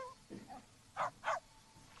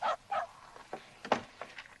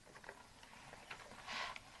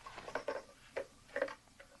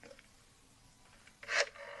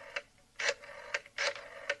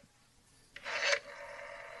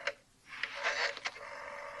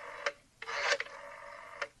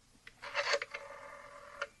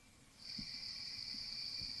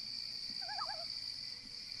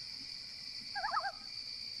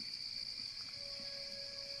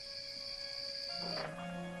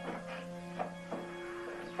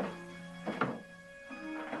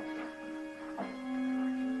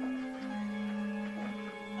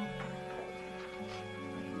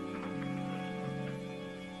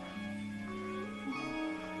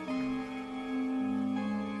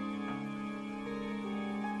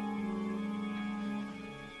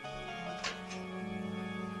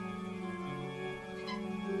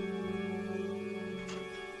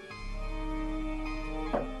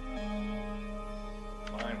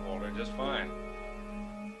 Just fine.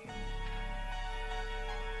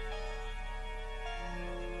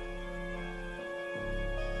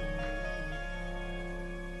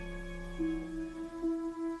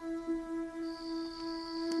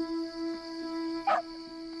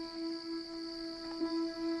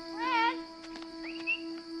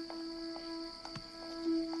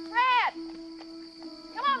 Fred!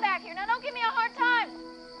 Come on back here. Now, don't give me a hard time.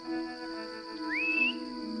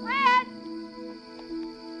 Fred!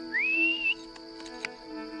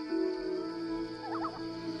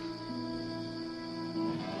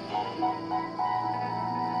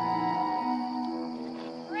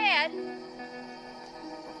 Fred!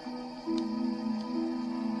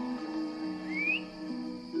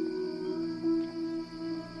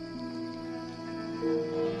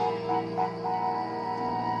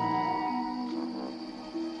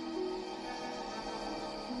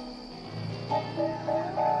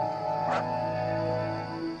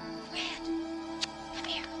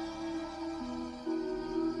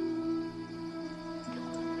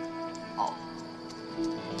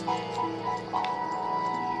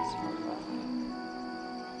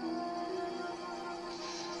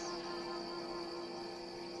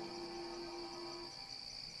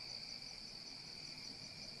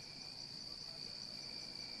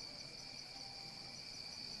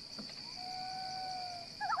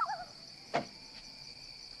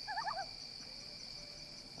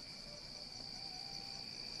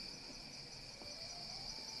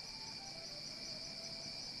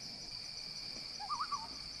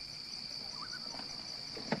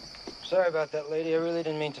 Sorry about that, lady. I really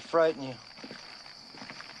didn't mean to frighten you.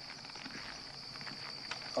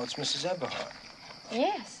 Oh, it's Mrs. Eberhart.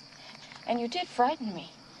 Yes, and you did frighten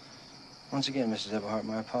me. Once again, Mrs. Eberhart,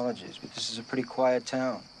 my apologies, but this is a pretty quiet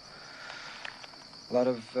town. A lot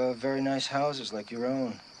of very nice houses like your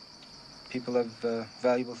own. People have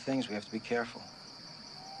valuable things. We have to be careful.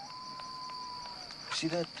 See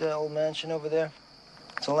that old mansion over there?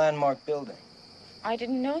 It's a landmark building. I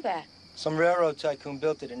didn't know that. Some railroad tycoon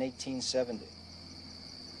built it in 1870.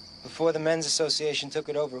 Before the Men's Association took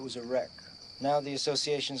it over, it was a wreck. Now the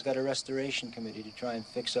association's got a restoration committee to try and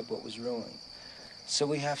fix up what was ruined. So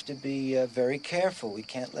we have to be very careful. We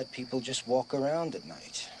can't let people just walk around at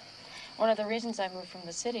night. One of the reasons I moved from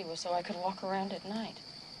the city was so I could walk around at night.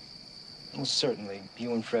 Well, certainly,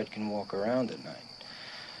 you and Fred can walk around at night.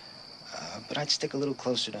 But I'd stick a little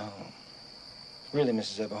closer to home. Really,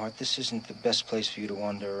 Mrs. Eberhart, this isn't the best place for you to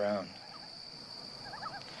wander around.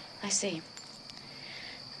 I see.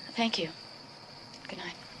 Thank you. Good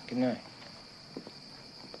night. Good night.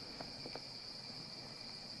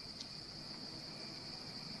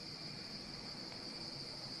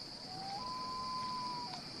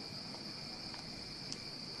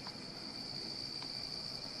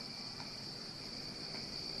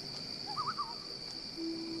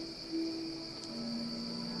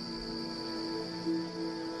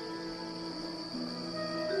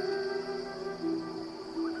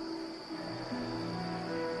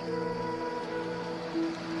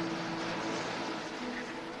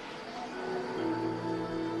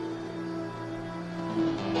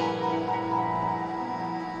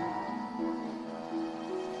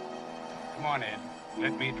 Come on, Ed.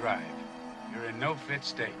 Let me drive. You're in no fit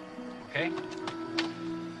state, okay?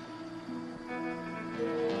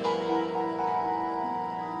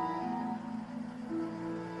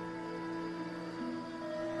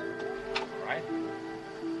 Right?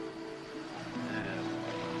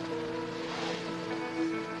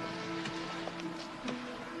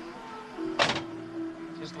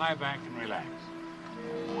 Just lie back and relax.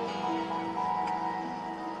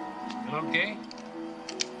 Feel okay?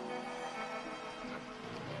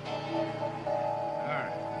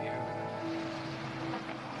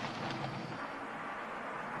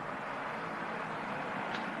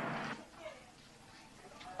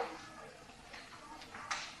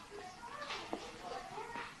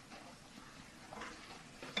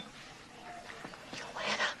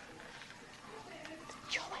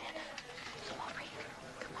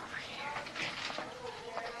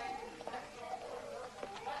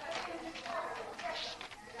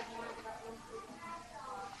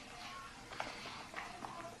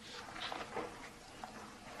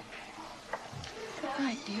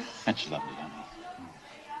 That's lovely, honey.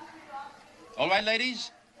 All right,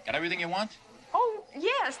 ladies? Got everything you want? Oh,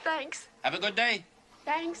 yes, thanks. Have a good day.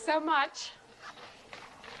 Thanks so much.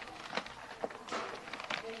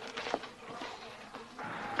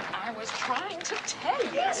 I was trying to tell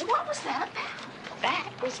you. Yes, what was that about? That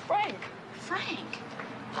was Frank. Frank?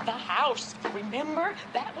 The house, remember?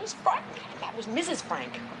 That was Frank. That was Mrs.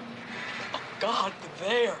 Frank. Oh, God,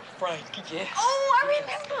 there, Frank, yes. Oh, I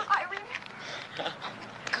remember. God.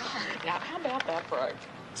 Now, how about that, Frank?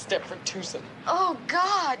 Stepford Tucson. Oh,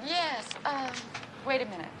 God, yes. Wait a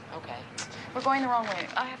minute. Okay. We're going the wrong way.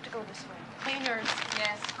 I have to go this way. Cleaners.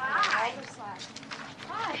 Yes. Hi.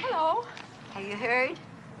 Hi, hello. Have you heard?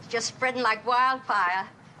 It's just spreading like wildfire.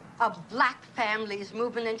 A black family's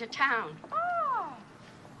moving into town. Oh.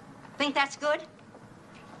 Think that's good?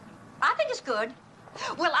 I think it's good.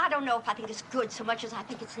 Well, I don't know if I think it's good so much as I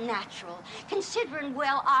think it's natural. Considering,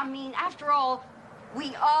 well, I mean, after all,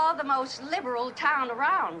 we are the most liberal town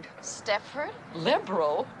around. Stepford?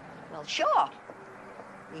 Liberal? Well, sure.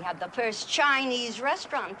 We had the first Chinese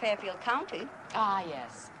restaurant in Fairfield County. Ah,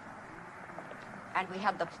 yes. And we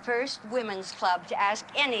had the first women's club to ask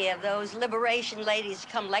any of those liberation ladies to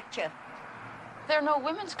come lecture. There are no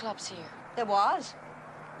women's clubs here. There was.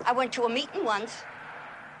 I went to a meeting once.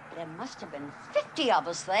 There must have been 50 of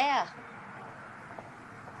us there.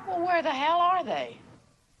 Well, where the hell are they?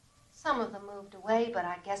 Some of them moved away, but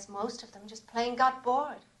I guess most of them just plain got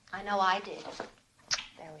bored. I know I did.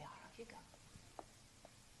 There we are. Off you go.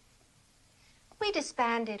 We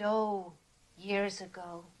disbanded, years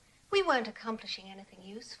ago. We weren't accomplishing anything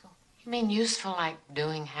useful. You mean useful like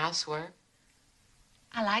doing housework?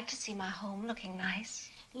 I like to see my home looking nice.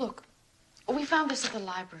 Look, we found this at the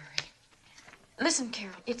library. Listen,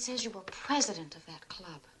 Carol, it says you were president of that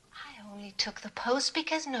club. I only took the post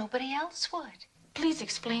because nobody else would. Please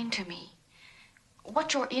explain to me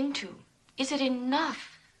what you're into. Is it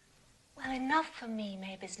enough? Well, enough for me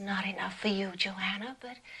maybe is not enough for you, Joanna,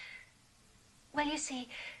 but... Well, you see,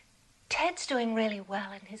 Ted's doing really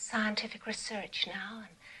well in his scientific research now,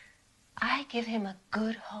 and I give him a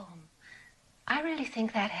good home. I really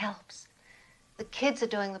think that helps. The kids are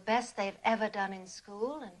doing the best they've ever done in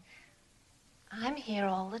school, and I'm here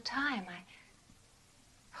all the time.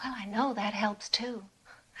 Well, I know that helps, too.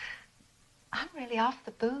 I'm really off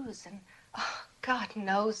the booze, and God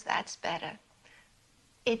knows that's better.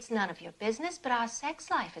 It's none of your business, but our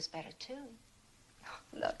sex life is better, too.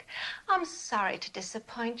 Look, I'm sorry to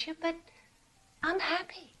disappoint you, but I'm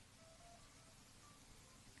happy.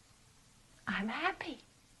 I'm happy.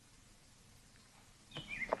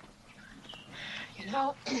 You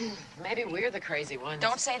know, maybe we're the crazy ones.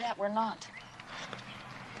 Don't say that. We're not.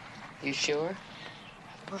 You sure?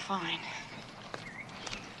 We're fine.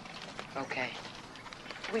 Okay.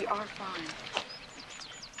 We are fine.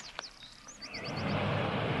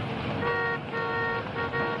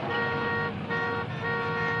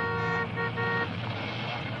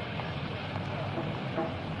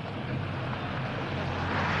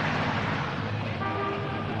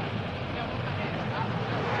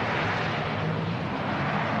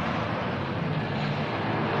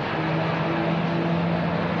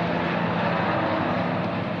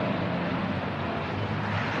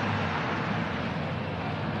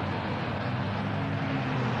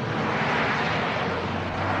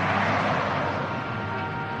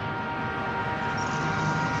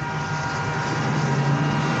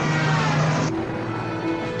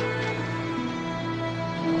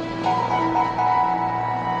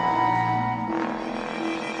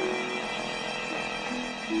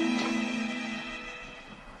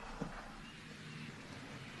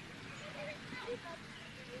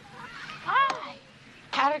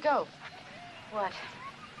 How'd it go? What?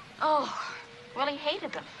 Oh, well, he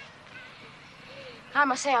hated them. I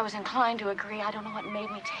must say I was inclined to agree. I don't know what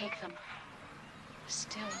made me take them.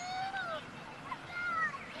 Still.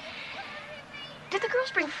 Did the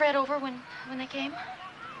girls bring Fred over when they came?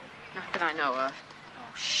 Not that I know of.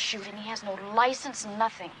 Oh, shoot, and he has no license,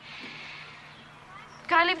 nothing.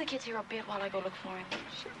 Can I leave the kids here a bit while I go look for him?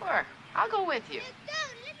 Sure. I'll go with you.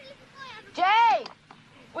 Jay!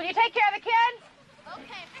 Will you take care of the kids?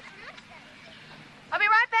 Okay. I'll be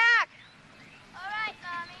right back. All right,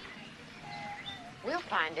 Mommy. We'll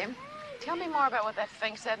find him. Tell me more about what that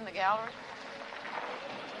thing said in the gallery.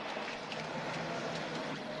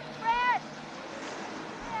 Fred!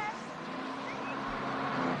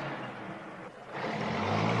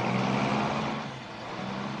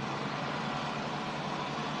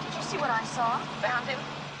 Did you see what I saw? Found him?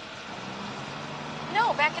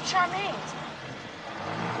 No, back at Charmaine's.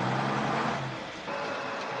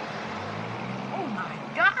 Oh,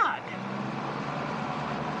 my God.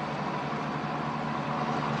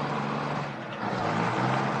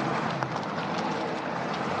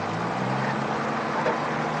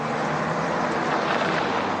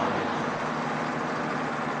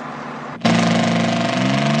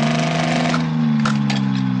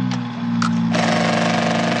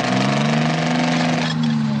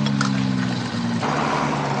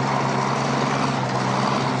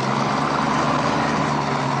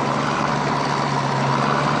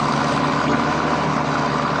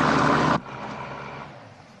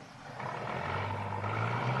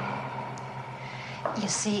 You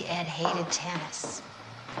see, Ed hated tennis,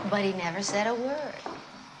 but he never said a word.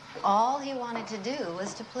 All he wanted to do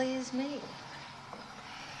was to please me.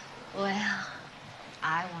 Well,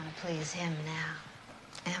 I want to please him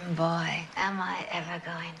now. And boy, am I ever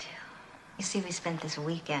going to. You see, we spent this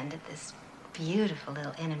weekend at this beautiful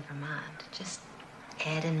little inn in Vermont. Just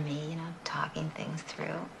Ed and me, you know, talking things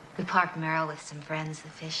through. We parked Merrill with some friends, the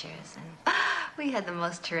Fishers, and we had the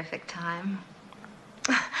most terrific time.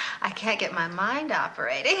 I can't get my mind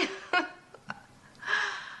operating.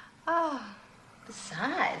 Oh,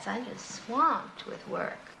 besides, I'm just swamped with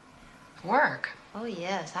work. Work? Oh,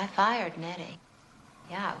 yes, I fired Nettie.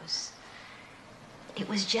 Yeah, it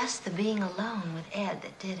was just the being alone with Ed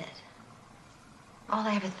that did it. All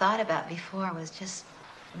I ever thought about before was just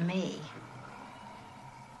me.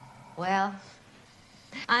 Well,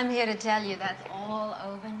 I'm here to tell you that's all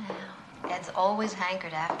over now. Ed's always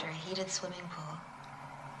hankered after a heated swimming pool.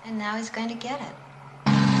 And now he's going to get it.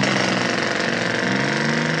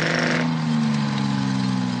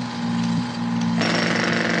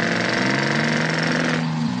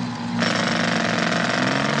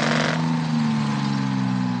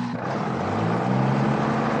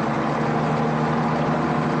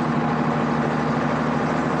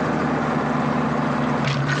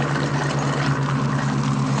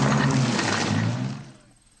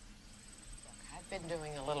 I've been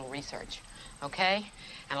doing a little research, okay?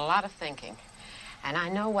 And a lot of thinking. And I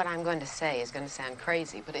know what I'm going to say is going to sound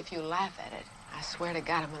crazy, but if you laugh at it, I swear to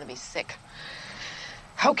God, I'm going to be sick.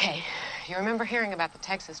 Okay, you remember hearing about the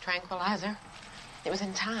Texas tranquilizer? It was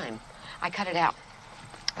in Time. I cut it out.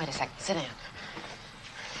 Wait a second, sit down.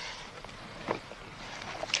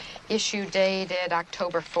 Issue dated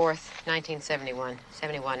October 4th, 1971.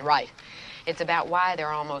 71, right. It's about why there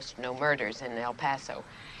are almost no murders in El Paso.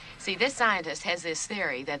 See, this scientist has this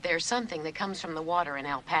theory that there's something that comes from the water in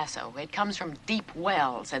El Paso. It comes from deep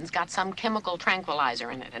wells, and it's got some chemical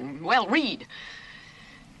tranquilizer in it. And, well, read.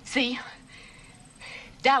 See,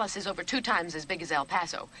 Dallas is over 2 times as big as El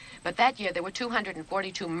Paso. But that year, there were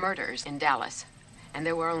 242 murders in Dallas, and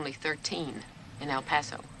there were only 13 in El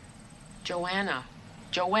Paso. Joanna,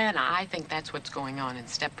 I think that's what's going on in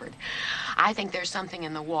Stepford. I think there's something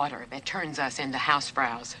in the water that turns us into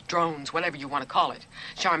housefrows, drones, whatever you want to call it.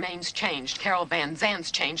 Charmaine's changed, Carol Van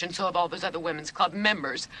Zant's changed, and so have all those other women's club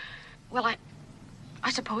members. Well,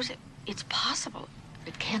 I suppose it's possible.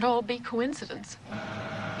 It can't all be coincidence.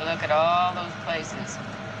 Look at all those places.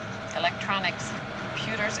 Electronics,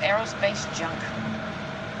 computers, aerospace junk,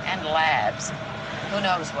 and labs. Who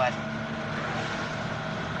knows what?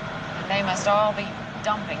 And they must all be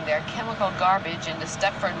dumping their chemical garbage into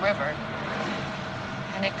Stepford River.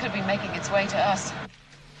 And it could be making its way to us.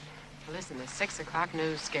 Listen, the 6 o'clock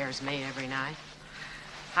news scares me every night.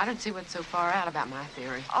 I don't see what's so far out about my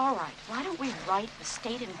theory. All right, why don't we write the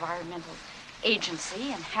State Environmental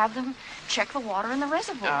Agency and have them check the water in the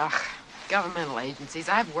reservoir? Ugh, governmental agencies.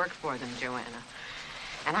 I've worked for them, Joanna.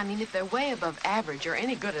 And I mean, if they're way above average or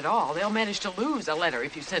any good at all, they'll manage to lose a letter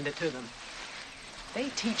if you send it to them. They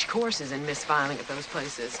teach courses in misfiling at those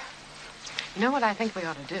places. You know what I think we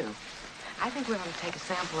ought to do? I think we ought to take a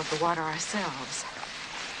sample of the water ourselves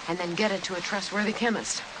and then get it to a trustworthy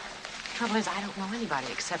chemist. Trouble is, I don't know anybody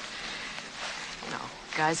except,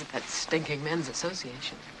 guys at that stinking men's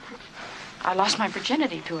association. I lost my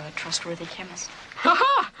virginity to a trustworthy chemist.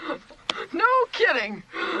 No kidding.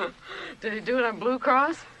 Did he do it on Blue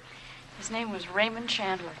Cross? His name was Raymond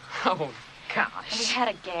Chandler. Oh, gosh. And he had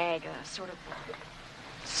a gag, a sort of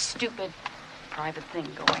stupid private thing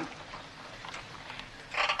going.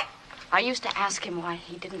 I used to ask him why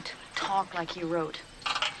he didn't talk like he wrote.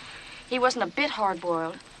 He wasn't a bit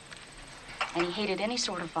hard-boiled, and he hated any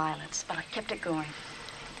sort of violence, but I kept it going.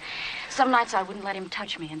 Some nights I wouldn't let him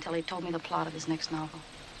touch me until he told me the plot of his next novel.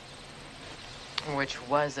 Which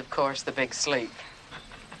was, of course, The Big Sleep.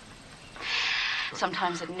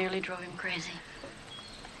 Sometimes it nearly drove him crazy.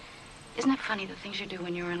 Isn't it funny, the things you do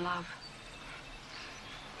when you're in love?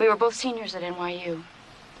 We were both seniors at NYU,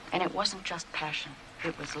 and it wasn't just passion,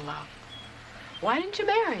 it was love. Why didn't you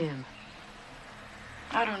marry him?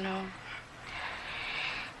 I don't know.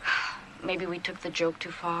 Maybe we took the joke too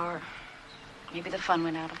far. Maybe the fun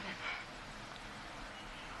went out of it.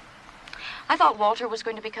 I thought Walter was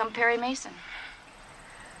going to become Perry Mason.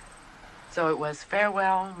 So it was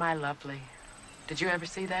Farewell, My Lovely. Did you ever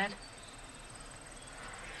see that?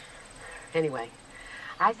 Anyway,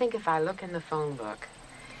 I think if I look in the phone book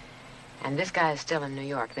and this guy is still in New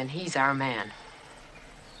York, then he's our man.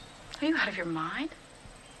 Are you out of your mind?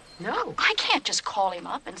 No. I can't just call him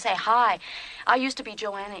up and say, hi, I used to be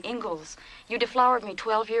Joanna Ingalls. You deflowered me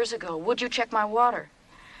 12 years ago. Would you check my water?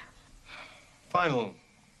 Final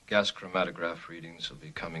gas chromatograph readings will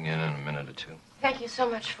be coming in a minute or two. Thank you so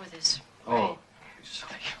much for this. Oh,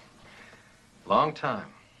 silly. Long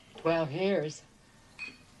time. 12 years.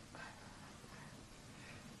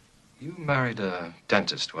 You married a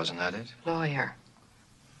dentist, wasn't that it? Lawyer.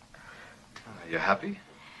 You happy?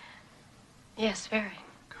 Yes, very.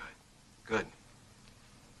 Good.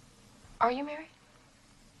 Are you married?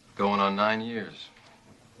 Going on 9 years.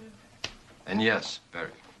 And yes,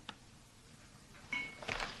 very.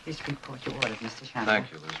 Please report your order, Mr. Chandler.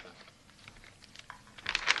 Thank you, Elizabeth.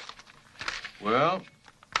 Well,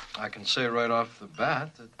 I can say right off the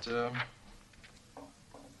bat that,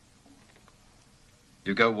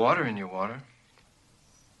 you got water in your water.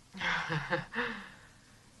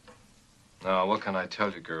 Now, what can I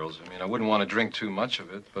tell you, girls? I mean, I wouldn't want to drink too much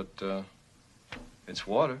of it, but, it's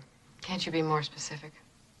water. Can't you be more specific?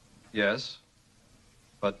 Yes.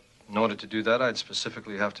 But in order to do that, I'd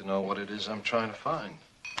specifically have to know what it is I'm trying to find.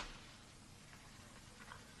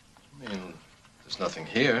 I mean, there's nothing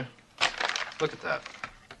here. Look at that.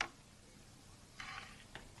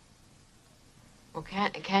 Well,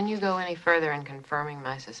 can you go any further in confirming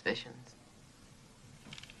my suspicions?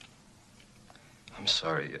 I'm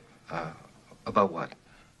sorry. About what?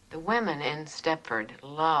 The women in Stepford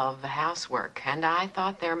love housework, and I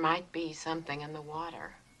thought there might be something in the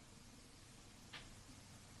water.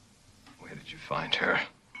 Where did you find her?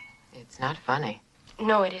 It's not funny.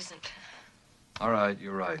 No, it isn't. All right,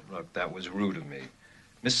 you're right. Look, that was rude of me.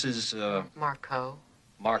 Mrs. Marco.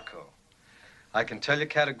 Marco. I can tell you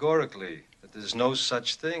categorically that there's no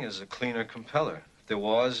such thing as a cleaner compeller. If there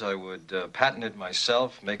was, I would patent it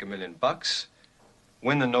myself, make $1 million,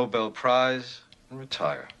 win the Nobel Prize, and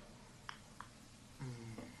retire.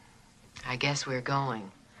 I guess we're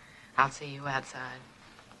going. I'll see you outside.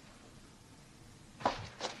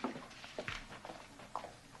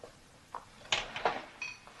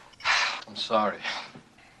 sorry.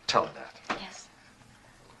 Tell her that. Yes.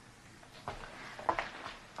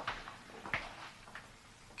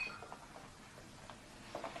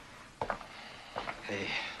 Hey,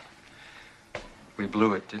 we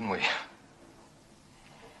blew it, didn't we?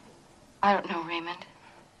 I don't know, Raymond.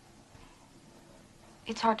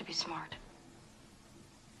 It's hard to be smart.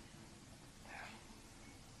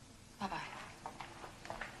 Bye-bye.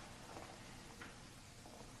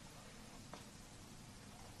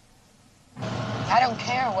 I don't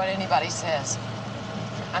care what anybody says.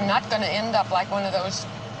 I'm not going to end up like one of those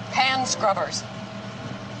pan scrubbers.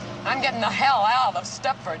 I'm getting the hell out of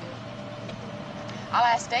Stepford. I'll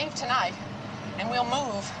ask Dave tonight, and we'll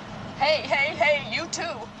move. Hey, you too.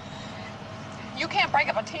 You can't break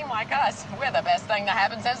up a team like us. We're the best thing to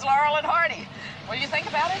happen since Laurel and Hardy. What do you think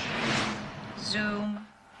about it? Zoom.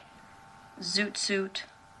 Zoot suit.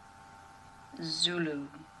 Zulu.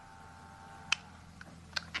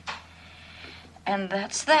 And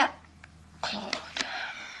that's that, Claude.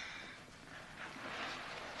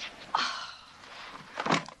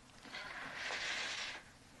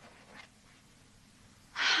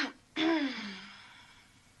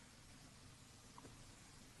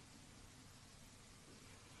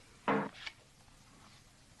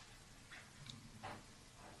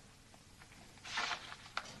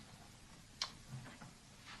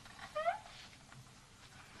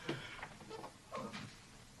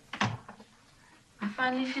 I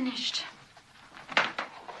finally finished.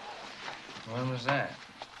 When was that?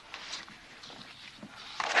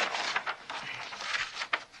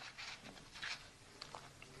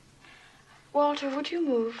 Walter, would you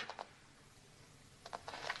move?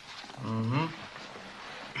 Mm-hmm.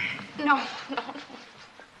 No.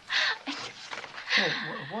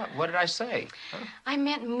 Oh, what did I say? Huh? I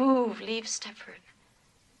meant move. Leave Stepford.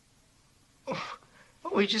 Oh,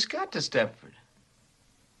 we just got to Stepford.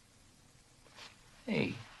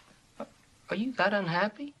 Hey, are you that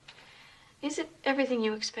unhappy? Is it everything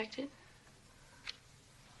you expected?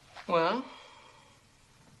 Well,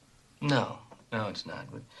 no, it's not.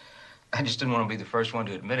 But I just didn't want to be the first one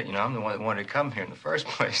to admit it. You know, I'm the one that wanted to come here in the first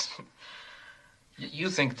place. You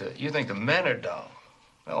think the men are dull.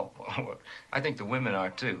 Oh, I think the women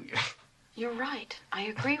are too. You're right. I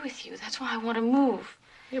agree with you. That's why I want to move.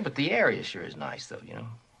 Yeah, but the area sure is nice, though. You know,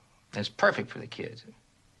 it's perfect for the kids.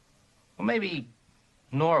 Well, maybe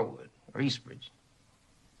Norwood or Eastbridge.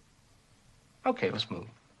 Okay, let's move.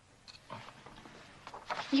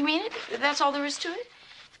 You mean it? That's all there is to it?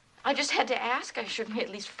 I just had to ask. I shouldn't we at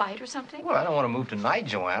least fight or something? Well, I don't want to move tonight,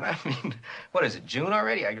 Joanna. I mean, what is it, June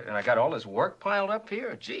already? And I got all this work piled up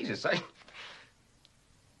here? Jesus, okay,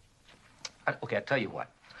 I'll tell you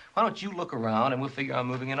what. Why don't you look around and we'll figure out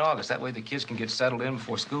moving in August. That way the kids can get settled in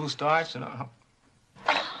before school starts and...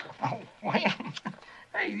 Oh, wait.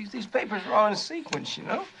 Hey, these papers are all in sequence, you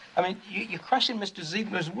know? I mean, you're crushing Mr.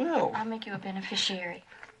 Ziegler's will. I'll make you a beneficiary.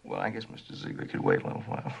 Well, I guess Mr. Ziegler could wait a little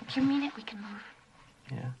while. You mean it? We can move.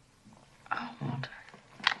 Yeah. Oh, Walter.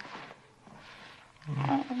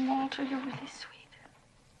 Oh, Walter, you're really sweet.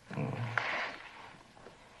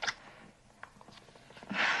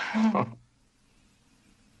 Oh.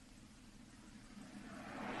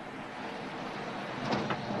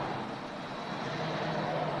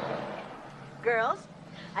 Girls,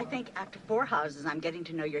 I think after 4 houses, I'm getting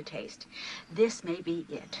to know your taste. This may be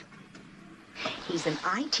it. He's an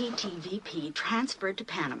ITTVP transferred to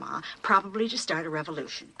Panama, probably to start a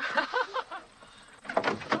revolution.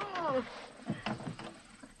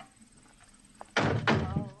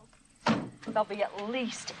 There'll be at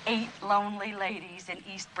least 8 lonely ladies in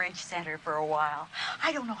Eastbridge Center for a while.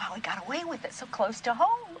 I don't know how he got away with it so close to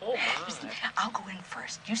home. Oh, my. You see, I'll go in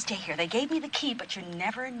first. You stay here. They gave me the key, but you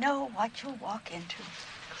never know what you'll walk into.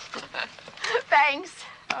 Thanks.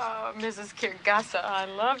 Oh, Mrs. Kirgasa, I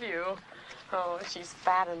love you. Oh, she's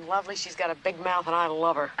fat and lovely. She's got a big mouth, and I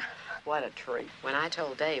love her. What a treat. When I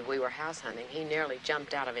told Dave we were house hunting, he nearly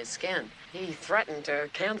jumped out of his skin. He threatened to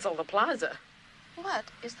cancel the plaza. What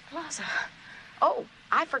is the plaza? Oh,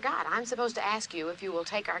 I forgot. I'm supposed to ask you if you will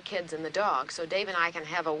take our kids and the dog so Dave and I can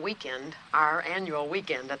have a weekend, our annual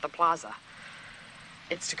weekend at the plaza.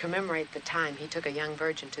 It's to commemorate the time he took a young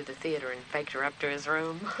virgin to the theater and faked her up to his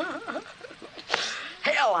room.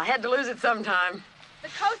 Hell, I had to lose it sometime. The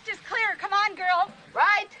coast is clear. Come on, girls.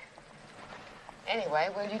 Right? Anyway,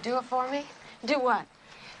 will you do it for me? Do what?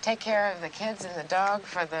 Take care of the kids and the dog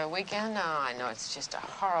for the weekend? Oh, I know it's just a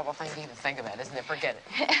horrible thing to even think about, isn't it? Forget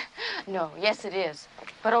it. No, yes it is.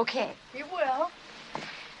 But okay. You will.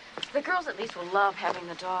 The girls at least will love having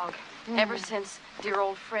the dog. Ever since dear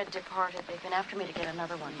old Fred departed, they've been after me to get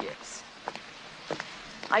another one. Yes.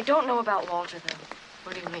 I don't know about Walter, though.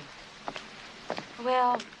 What do you mean?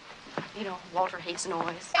 Well, you know, Walter hates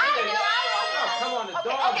noise. Oh, come on, the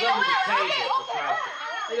dog's under the table, for Christ's sake.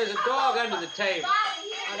 Hey, there's a dog under the table.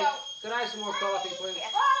 Honey, could I have some more coffee, please?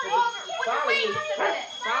 Folly's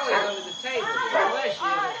under the table. Bless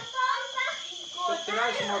you. Could I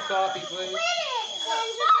have some more coffee, please?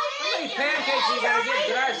 How many pancakes are you gonna get?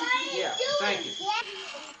 Could I have some? Yeah, thank you.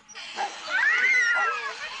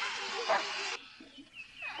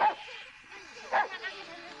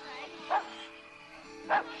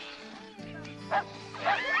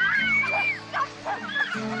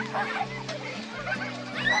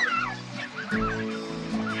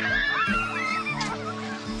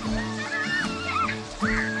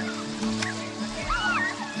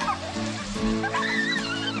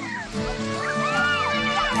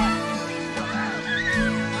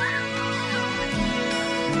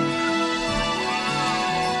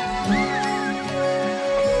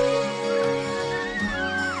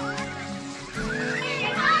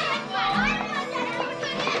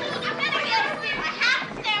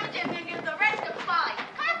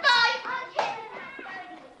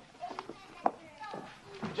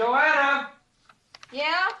 Joanna!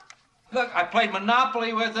 Yeah? Look, I played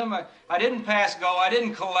Monopoly with him. I didn't pass go. I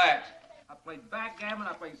didn't collect. I played backgammon.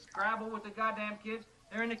 I played Scrabble with the goddamn kids.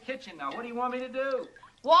 They're in the kitchen now. What do you want me to do?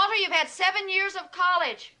 Walter, you've had 7 years of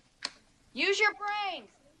college. Use your brains.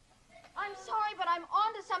 I'm sorry, but I'm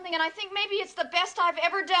on to something, and I think maybe it's the best I've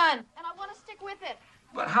ever done, and I want to stick with it.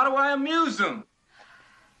 But how do I amuse them?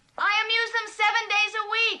 I amuse them 7 days a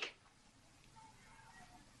week.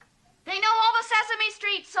 They know all the Sesame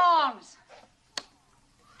Street songs.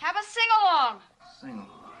 Have a sing-along.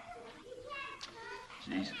 Sing-along.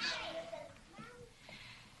 Jesus.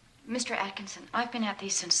 Mr. Atkinson, I've been at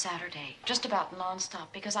these since Saturday, just about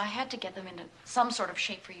nonstop, because I had to get them into some sort of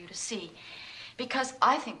shape for you to see. Because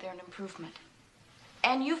I think they're an improvement.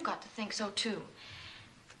 And you've got to think so, too.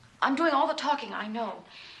 I'm doing all the talking, I know.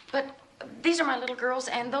 But these are my little girls,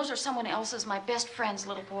 and those are someone else's, my best friend's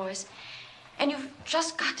little boys. And you've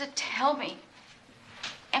just got to tell me,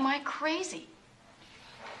 am I crazy?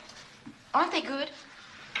 Aren't they good?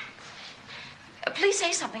 Please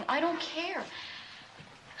say something. I don't care.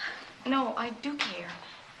 No, I do care.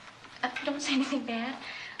 Don't say anything bad.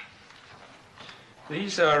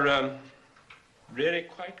 These are, really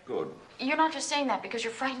quite good. You're not just saying that because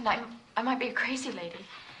you're frightened I might be a crazy lady.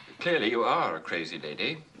 Clearly you are a crazy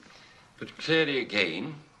lady. But clearly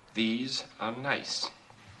again, these are nice.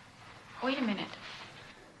 Wait a minute.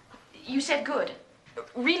 You said good.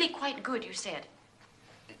 Really quite good, you said.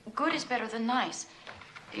 Good is better than nice.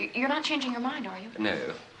 You're not changing your mind, are you? No,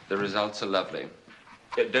 the results are lovely.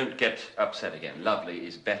 Don't get upset again. Lovely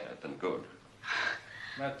is better than good.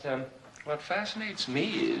 But what fascinates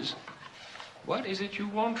me is, what is it you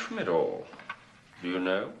want from it all? Do you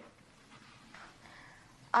know?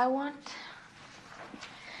 I want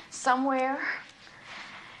somewhere,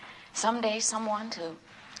 someday, someone to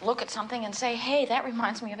look at something and say, hey, that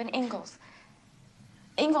reminds me of an Ingalls.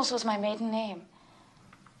 Ingalls was my maiden name.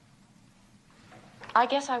 I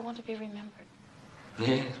guess I want to be remembered.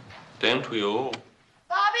 Yeah, don't we all?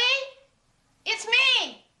 Bobby, it's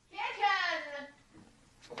me.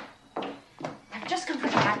 I've just come from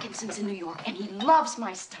the Atkinsons in New York, and he loves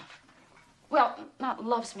my stuff. Well, not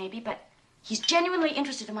loves maybe, but he's genuinely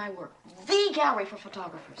interested in my work. The gallery for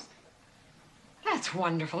photographers. That's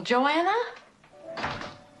wonderful, Joanna.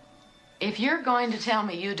 If you're going to tell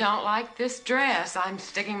me you don't like this dress, I'm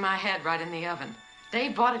sticking my head right in the oven.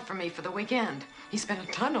 Dave bought it for me for the weekend. He spent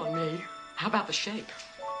a ton on me. How about the shape?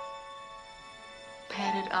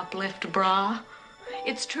 Padded uplift bra.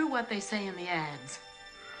 It's true what they say in the ads.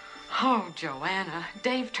 Oh, Joanna,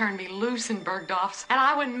 Dave turned me loose in Bergdorf's, and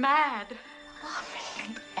I went mad.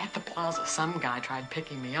 At the plaza, some guy tried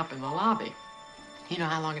picking me up in the lobby. You know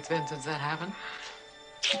how long it's been since that happened?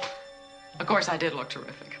 Of course, I did look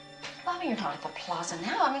terrific. Bobby, you're not at the plaza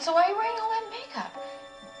now. I mean, so why are you wearing all that makeup?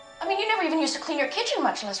 I mean, you never even used to clean your kitchen,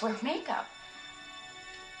 much less wear makeup.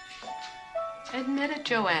 Admit it,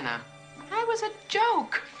 Joanna. I was a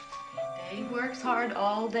joke. Dave works hard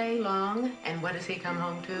all day long, and what does he come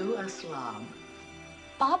home to? A slob.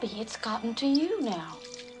 Bobby, it's gotten to you now.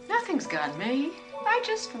 Nothing's got me. I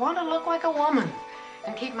just want to look like a woman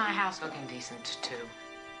and keep my house looking decent, too.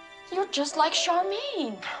 You're just like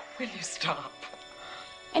Charmaine. Will you stop?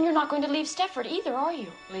 And you're not going to leave Stepford either, are you?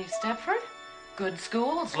 Leave Stepford? Good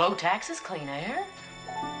schools, low taxes, clean air.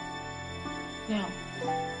 No.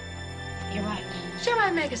 You're right. Shall I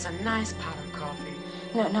make us a nice pot of coffee?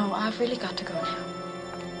 No, I've really got to go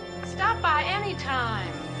now. Stop by any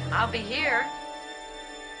time. I'll be here.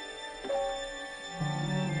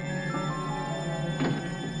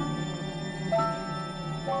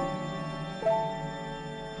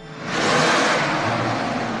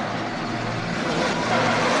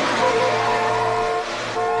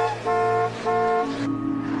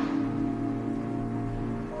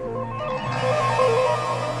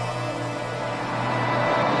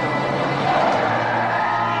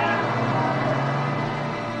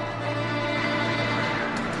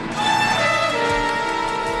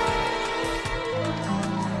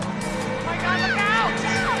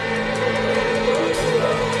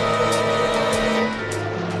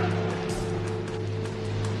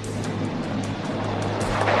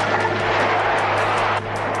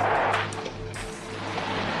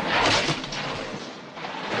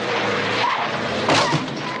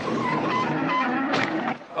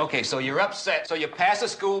 Okay, so you're upset. So you pass a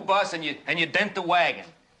school bus and you dent the wagon.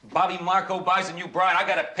 Bobby Marco buys a new bride. I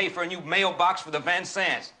gotta pay for a new mailbox for the Van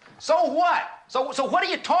Sands. So what? So what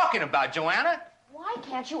are you talking about, Joanna? Why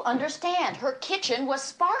can't you understand? Her kitchen was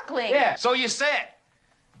sparkling. Yeah, so you said.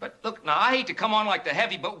 But look, now, I hate to come on like the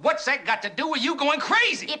heavy, but what's that got to do with you going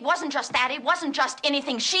crazy? It wasn't just that. It wasn't just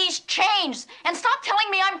anything. She's changed. And stop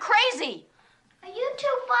telling me I'm crazy. Are you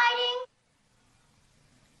two fighting?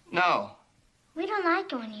 No. We don't like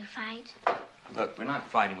it when you fight. Look, we're not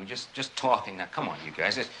fighting. We're just talking. Now, come on, you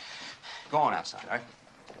guys. Go on outside, all right?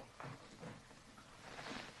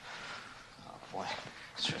 Oh, boy.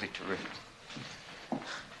 It's really terrific.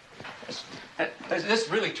 This is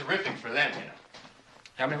really terrific for them, you know.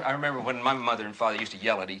 I remember when my mother and father used to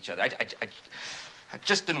yell at each other. I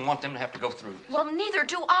just didn't want them to have to go through this. Well, neither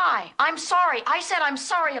do I. I'm sorry. I said I'm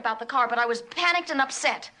sorry about the car, but I was panicked and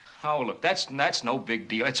upset. Oh, look, that's no big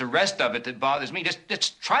deal. It's the rest of it that bothers me.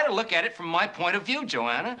 Just try to look at it from my point of view,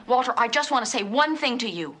 Joanna. Walter, I just want to say one thing to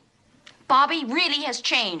you. Bobby really has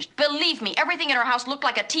changed. Believe me, everything in her house looked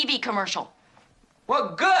like a TV commercial.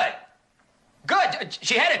 Well, good. Good.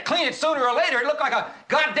 She had to clean it sooner or later. It looked like a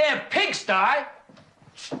goddamn pigsty.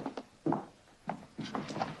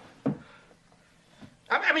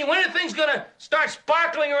 I mean, when are things gonna start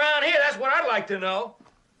sparkling around here? That's what I'd like to know.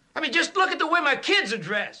 I mean, just look at the way my kids are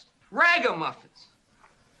dressed. Ragamuffins.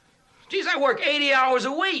 Geez, I work 80 hours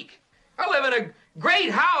a week. I live in a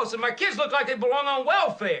great house, and my kids look like they belong on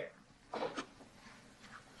welfare.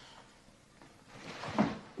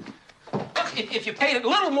 Look, if you paid a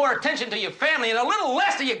little more attention to your family and a little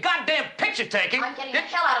less to your goddamn picture taking... I'm getting the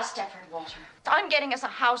hell out of Stepford, Walter. I'm getting us a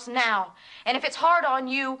house now. And if it's hard on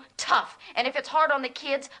you, tough. And if it's hard on the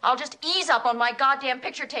kids, I'll just ease up on my goddamn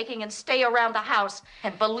picture taking and stay around the house.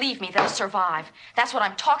 And believe me, they'll survive. That's what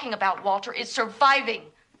I'm talking about, Walter, is surviving.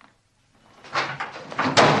 Okay,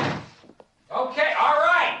 all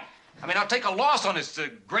right. I mean, I'll take a loss on this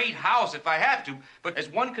great house if I have to, but there's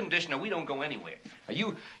one condition, that we don't go anywhere.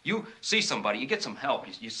 Now, you see somebody, you get some help,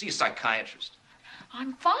 you see a psychiatrist.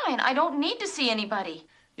 I'm fine. I don't need to see anybody.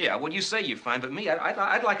 Yeah, well, you say you're fine, but me,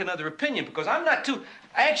 I'd like another opinion, because I'm not too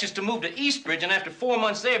anxious to move to Eastbridge and after 4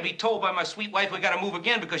 months there be told by my sweet wife we got to move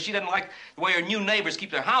again because she doesn't like the way her new neighbors keep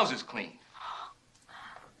their houses clean.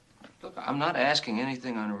 Look, I'm not asking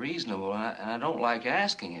anything unreasonable, and I don't like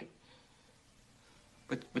asking it.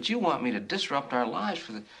 But you want me to disrupt our lives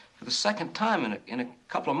for the second time in a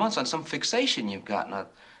couple of months on some fixation you've got. Now,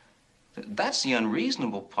 that's the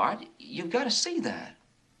unreasonable part. You've got to see that.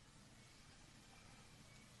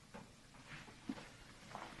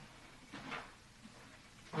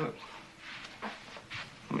 Look,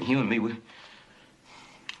 I mean, you and me, we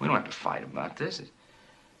don't have to fight about this.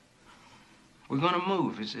 We're going to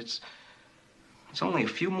move. It's only a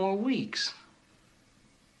few more weeks.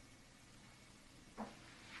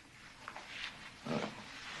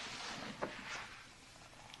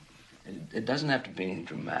 It doesn't have to be anything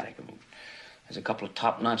dramatic. I mean, there's a couple of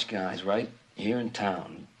top-notch guys right here in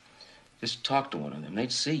town. Just talk to one of them.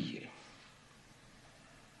 They'd see you.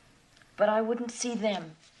 But I wouldn't see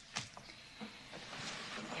them.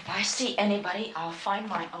 If I see anybody, I'll find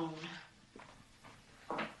my own.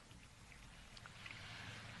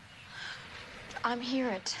 I'm here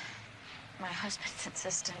at my husband's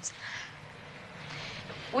insistence.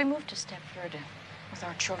 We moved to Stepford with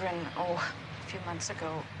our children, a few months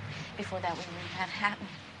ago. Before that, we were in Manhattan.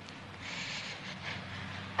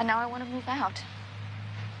 And now I want to move out.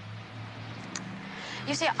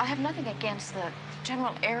 You see, I have nothing against the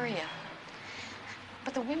general area.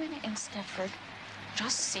 But the women in Stepford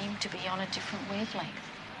just seem to be on a different wavelength.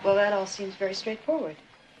 Well, that all seems very straightforward.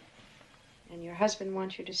 And your husband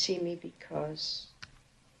wants you to see me because...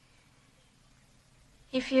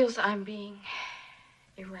 He feels I'm being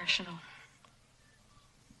irrational.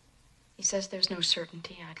 He says there's no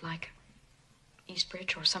certainty I'd like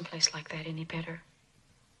Eastbridge or someplace like that any better.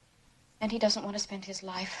 And he doesn't want to spend his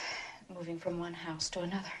life moving from one house to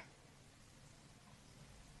another.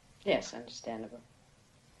 Yes, understandable.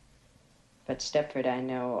 But Stepford, I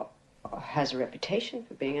know, has a reputation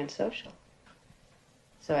for being unsocial.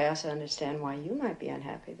 So I also understand why you might be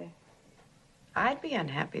unhappy there. I'd be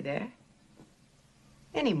unhappy there.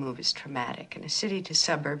 Any move is traumatic, and a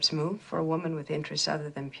city-to-suburbs move for a woman with interests other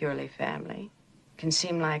than purely family can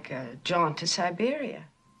seem like a jaunt to Siberia.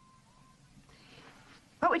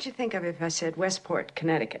 What would you think of if I said Westport,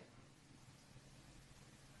 Connecticut?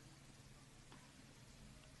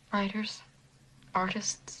 Writers,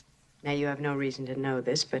 artists. Now, you have no reason to know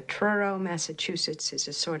this, but Truro, Massachusetts is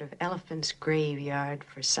a sort of elephant's graveyard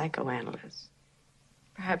for psychoanalysts.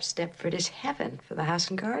 Perhaps Stepford is heaven for the house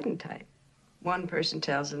and garden type. One person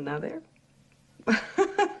tells another.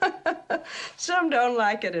 Some don't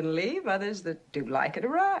like it and leave. Others that do like it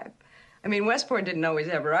arrive. I mean, Westport didn't always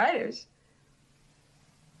have writers.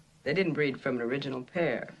 They didn't breed from an original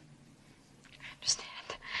pair. I understand.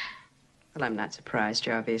 Well, I'm not surprised.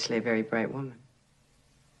 You're obviously a very bright woman.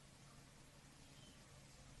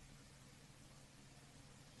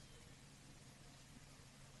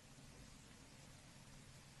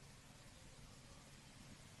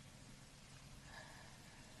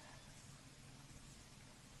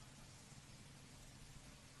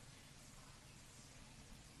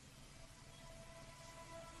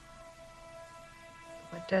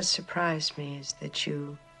 What does surprise me is that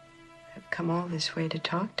you have come all this way to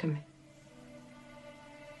talk to me.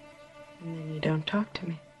 And then you don't talk to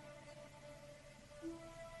me.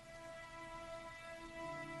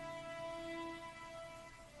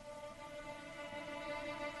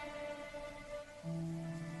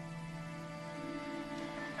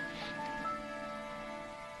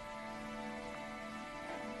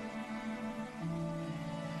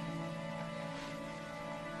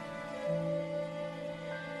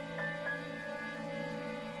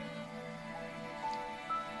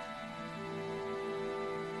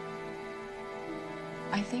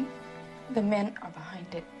 I think the men are behind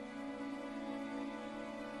it.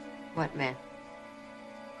 What men?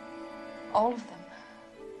 All of them.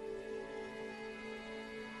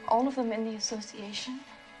 All of them in the association.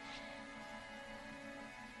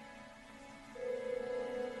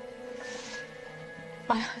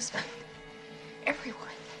 My husband. Everyone.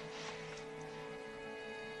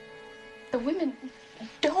 The women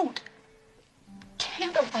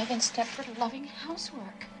can't arrive in Stepford loving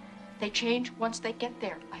housework. They change once they get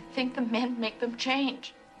there. I think the men make them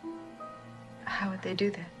change. How would they do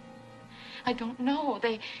that? I don't know.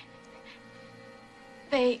 They...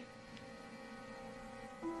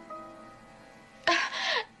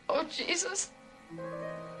 Oh, Jesus.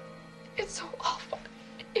 It's so awful.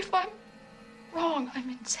 If I'm wrong, I'm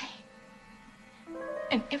insane.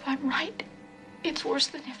 And if I'm right, it's worse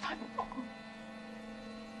than if I'm wrong.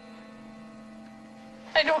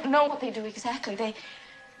 I don't know what they do exactly.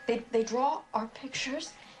 They draw our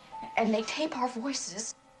pictures, and they tape our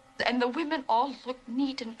voices, and the women all look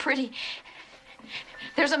neat and pretty.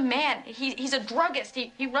 There's a man, he's a druggist,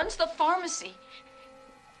 he runs the pharmacy,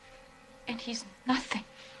 and he's nothing.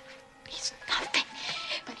 He's nothing,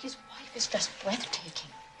 but his wife is just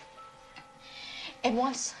breathtaking. And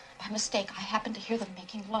once, by mistake, I happened to hear them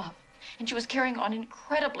making love, and she was carrying on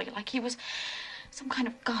incredibly, like he was some kind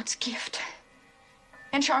of God's gift.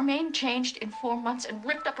 And Charmaine changed in 4 months and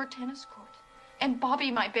ripped up her tennis court. And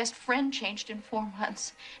Bobby, my best friend, changed in 4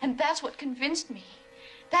 months. And that's what convinced me.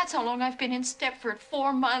 That's how long I've been in Stepford,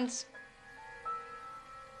 4 months.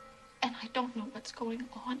 And I don't know what's going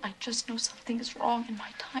on. I just know something is wrong and my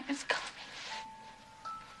time is coming.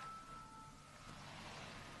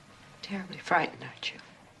 Terribly frightened, aren't you?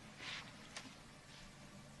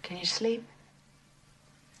 Can you sleep?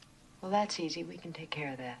 Well, that's easy. We can take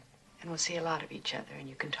care of that. And we'll see a lot of each other, and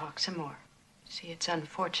you can talk some more. See, it's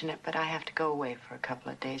unfortunate, but I have to go away for a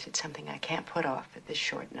couple of days. It's something I can't put off at this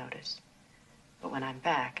short notice. But when I'm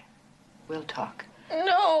back, we'll talk.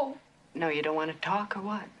 No. No, you don't want to talk, or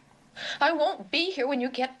what? I won't be here when you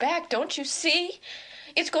get back, don't you see?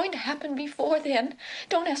 It's going to happen before then.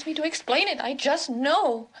 Don't ask me to explain it. I just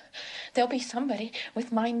know. There'll be somebody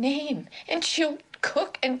with my name, and she'll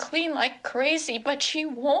cook and clean like crazy, but she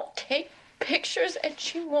won't take pictures, and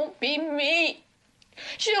she won't be me.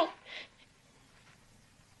 She'll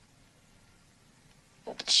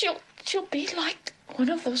be like one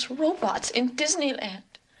of those robots in Disneyland.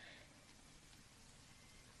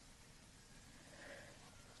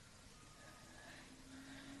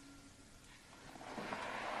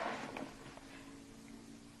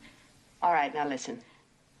 All right, now listen.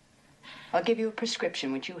 I'll give you a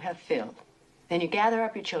prescription which you have filled. Then you gather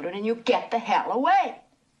up your children and you get the hell away.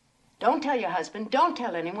 Don't tell your husband. Don't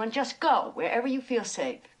tell anyone. Just go wherever you feel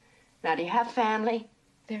safe. Now, do you have family?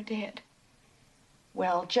 They're dead.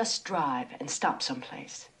 Well, just drive and stop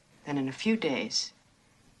someplace. Then in a few days,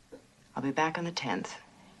 I'll be back on the 10th.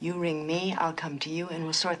 You ring me, I'll come to you, and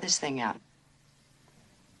we'll sort this thing out.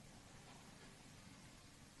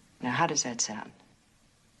 Now, how does that sound?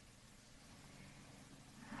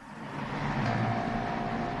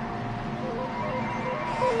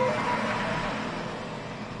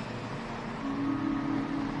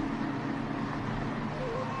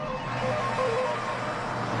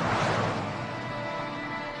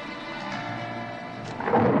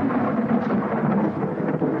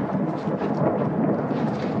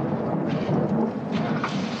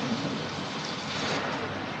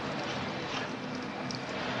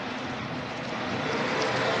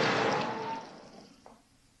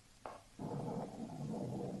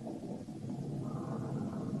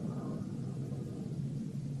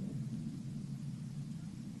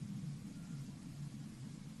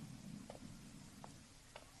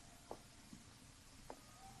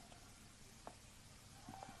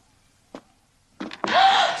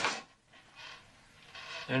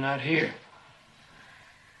 They're not here.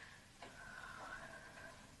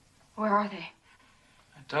 Where are they?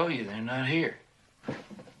 I told you, they're not here.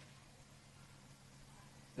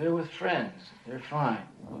 They're with friends. They're fine.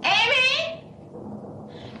 Amy?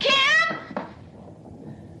 Kim?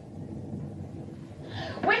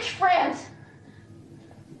 Which friends?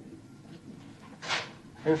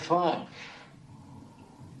 They're fine.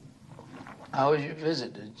 How was your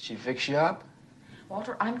visit? Did she fix you up?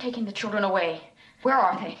 Walter, I'm taking the children away. Where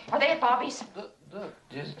are they? Are they at Bobby's? Look,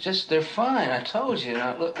 just they're fine. I told you.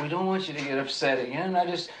 Now, look, we don't want you to get upset again. Now,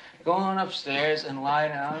 just go on upstairs and lie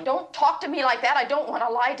down. Don't talk to me like that. I don't want to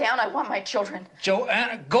lie down. I want my children.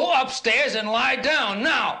 Joanna, go upstairs and lie down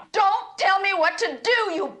now. Don't tell me what to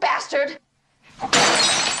do, you bastard!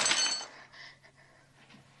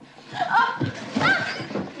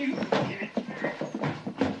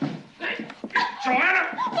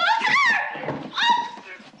 Joanna!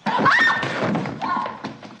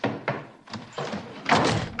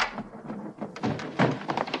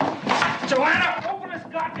 Joanna! Open this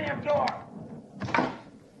goddamn door!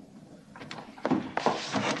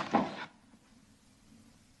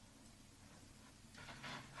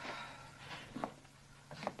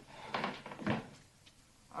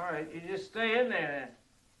 All right, you just stay in there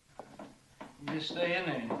then. You just stay in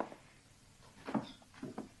there.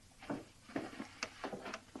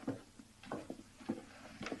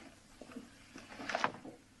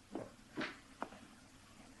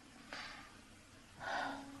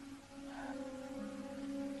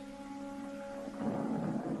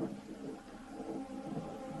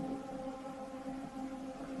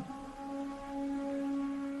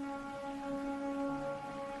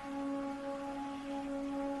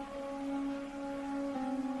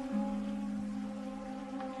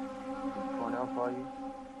 For you?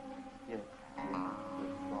 Yeah.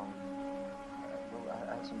 Well, I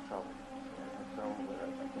had some trouble. I fell over there. I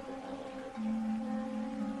think I fell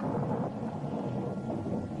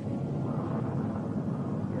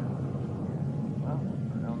Yeah. Well, I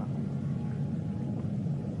don't know.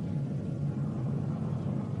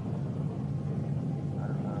 I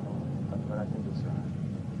don't know. But I think it's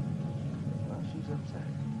well, she's upset.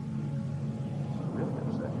 She's really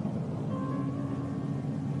upset.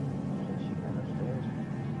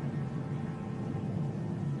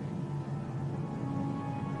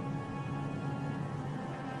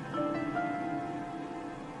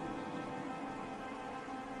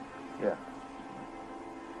 Yeah.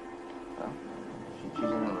 Well, she's in the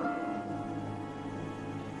room.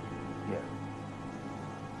 Yeah.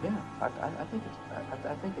 Yeah. I think it's.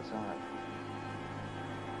 I think it's all right.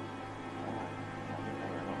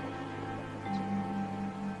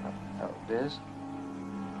 Biz?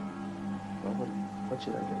 Well, what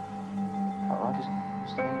should I do? I'll just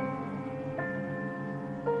stay.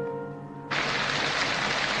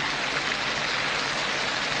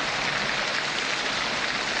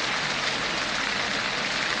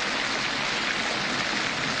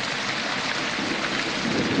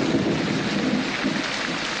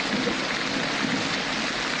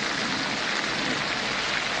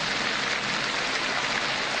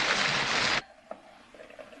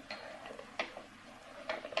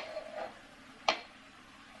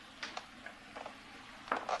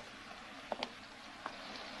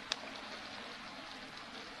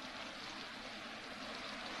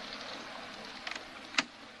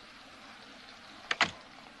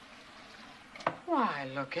 Why,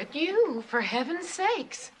 look at you, for heaven's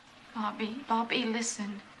sakes. Bobby,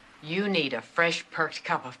 listen. You need a fresh, perked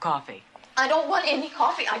cup of coffee. I don't want any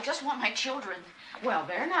coffee. I just want my children. Well,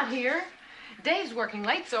 they're not here. Dave's working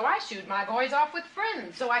late, so I shooed my boys off with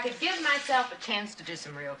friends so I could give myself a chance to do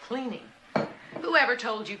some real cleaning. Whoever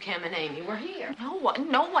told you Kim and Amy were here? No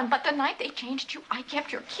one. But the night they changed you, I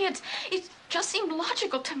kept your kids. It just seemed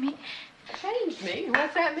logical to me. Changed me?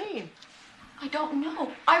 What's that mean? I don't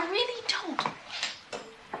know. I really don't.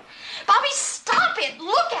 Bobby, stop it.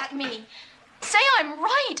 Look at me. Say I'm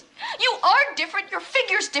right. You are different. Your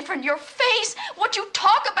figure's different. Your face, what you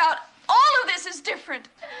talk about, all of this is different.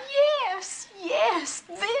 Yes,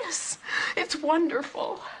 this. It's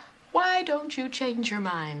wonderful. Why don't you change your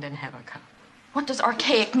mind and have a cup? What does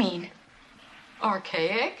archaic mean?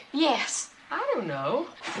 Archaic? Yes. I don't know.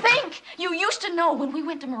 Think! You used to know when we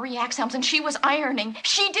went to Marie Axelm's and she was ironing.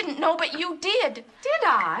 She didn't know, but you did. Did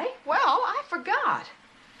I? Well, I forgot.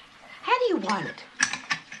 How do you want it?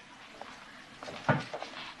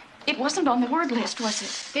 It wasn't on the word list, was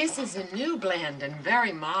it? This is a new blend and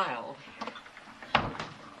very mild. Do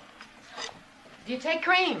you take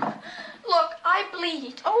cream? Look, I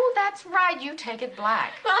bleed. Oh, that's right. You take it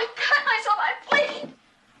black. But I cut myself. I bleed.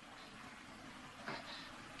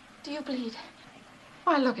 Do you bleed?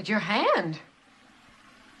 Why, look at your hand.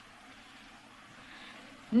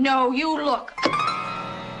 No, you look.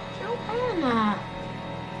 Joanna.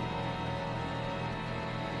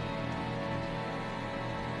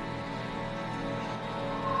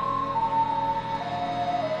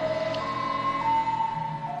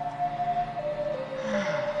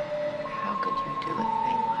 How could you do a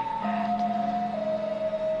thing like that?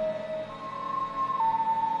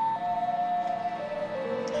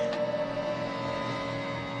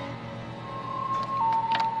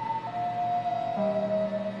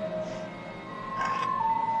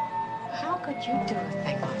 How could you do a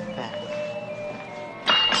thing like that?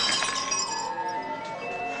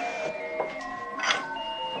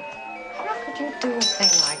 How could you do a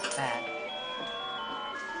thing like that?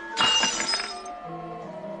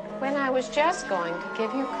 When I was just going to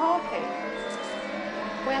give you coffee.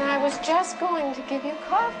 When I was just going to give you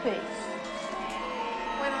coffee.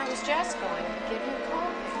 When I was just going to give you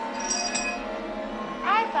coffee.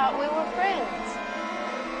 I thought we were friends.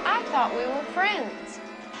 I thought we were friends.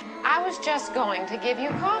 I was just going to give you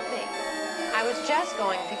coffee. I was just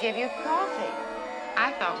going to give you coffee.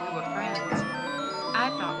 I thought we were friends. I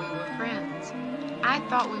thought we were friends. I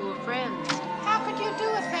thought we were friends. How could you do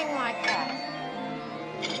a thing like that?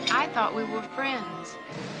 I thought we were friends.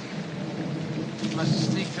 You must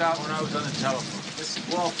have sneaked out when I was on the telephone. Listen,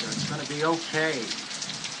 Walter, it's gonna be okay.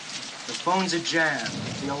 The phones are jammed,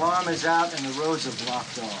 the alarm is out, and the roads are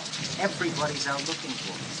blocked off. Everybody's out looking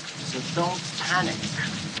for us, so don't panic.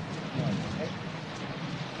 Okay?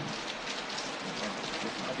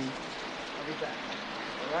 I'll be back,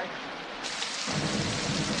 all right?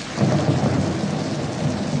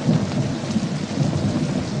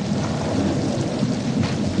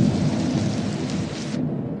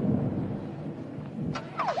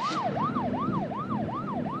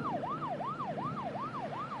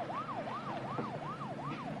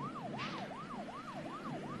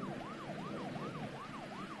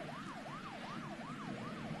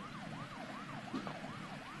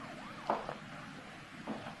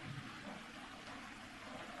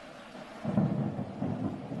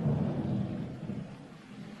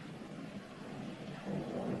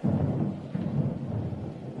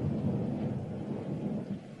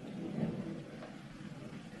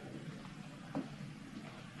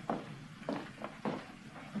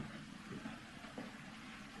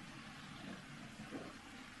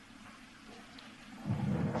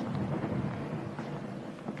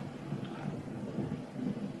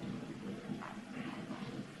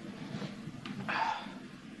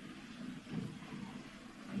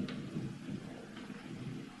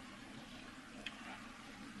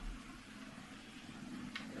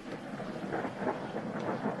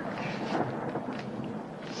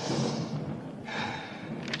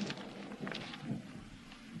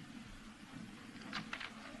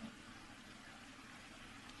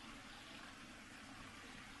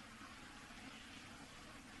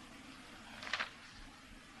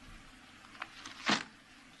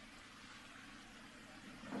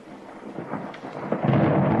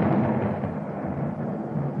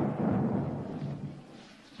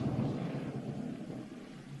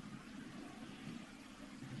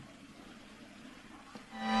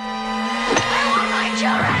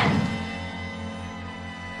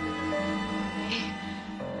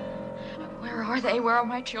 Where are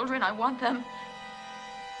my children? I want them.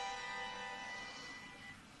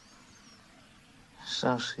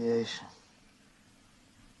 Association.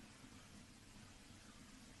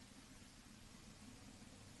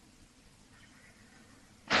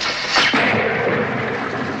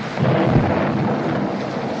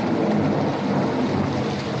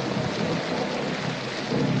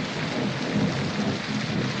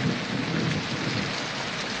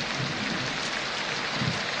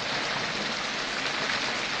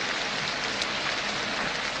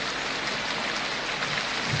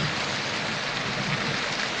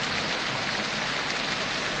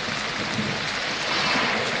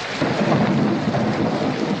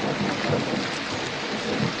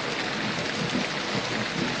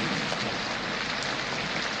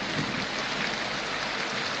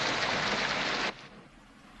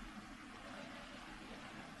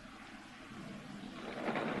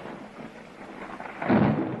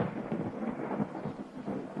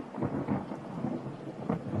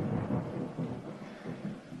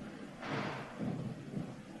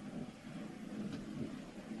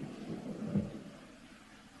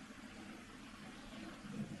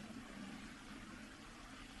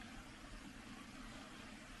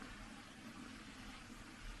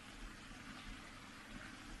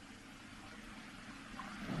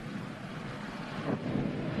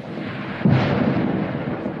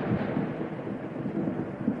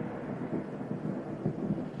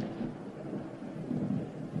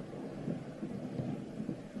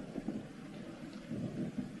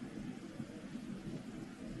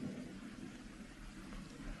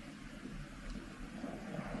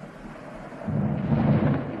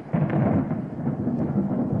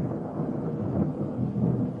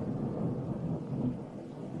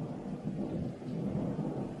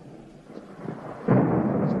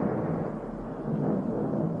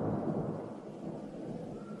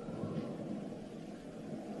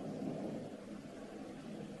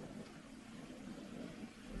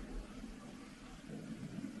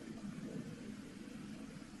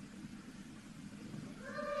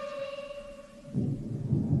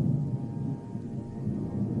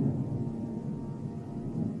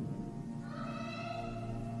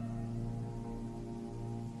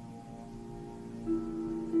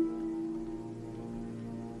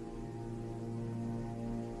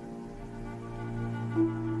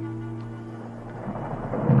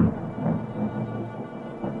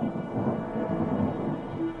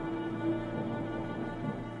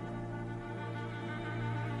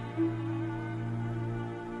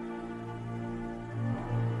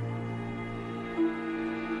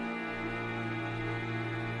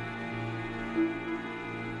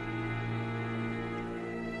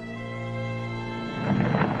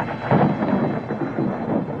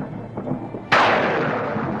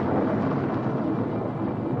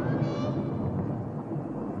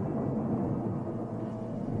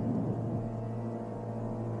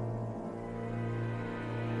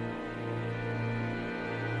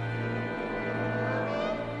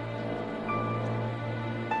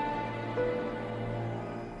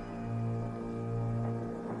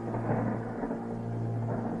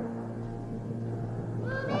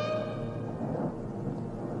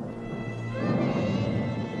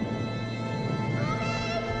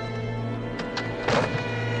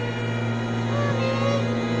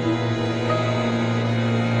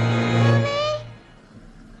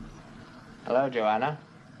 Joanna.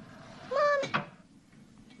 Mom.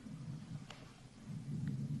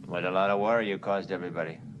 What a lot of worry you caused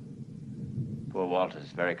everybody. Poor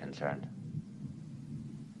Walter's very concerned.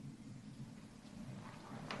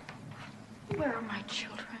 Where are my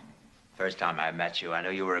children? First time I met you, I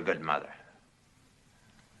knew you were a good mother.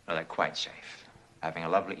 No, they're quite safe. Having a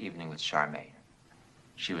lovely evening with Charmaine.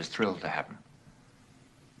 She was thrilled to have him.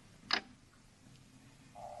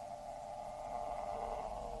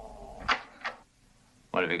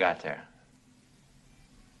 What have you got there?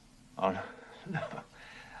 Oh, no.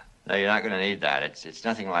 No, you're not going to need that. It's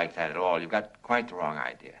nothing like that at all. You've got quite the wrong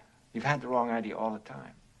idea. You've had the wrong idea all the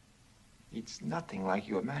time. It's nothing like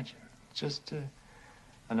you imagine. It's just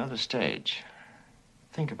another stage.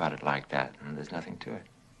 Think about it like that, and there's nothing to it.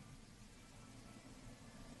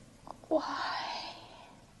 Why?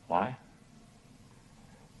 Why?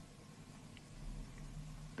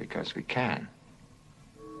 Because we can.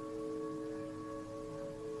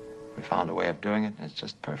 We found a way of doing it, and it's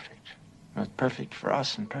just perfect. And it's perfect for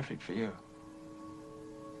us and perfect for you.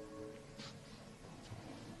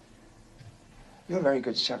 You're a very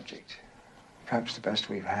good subject. Perhaps the best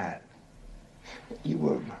we've had. You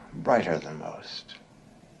were brighter than most.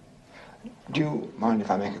 Do you mind if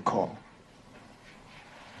I make a call?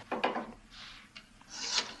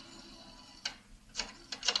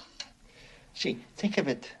 See, think of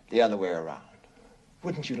it the other way around.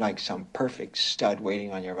 Wouldn't you like some perfect stud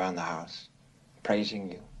waiting on you around the house,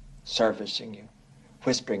 praising you, servicing you,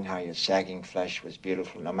 whispering how your sagging flesh was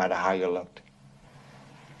beautiful no matter how you looked?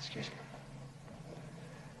 Excuse me.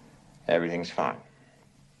 Everything's fine.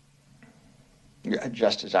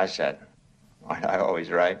 Just as I said. Aren't I always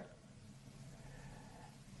right?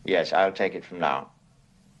 Yes, I'll take it from now.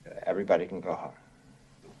 Everybody can go home.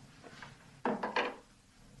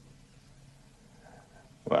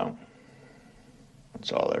 Well,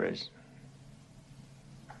 that's all there is.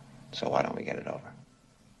 So why don't we get it over?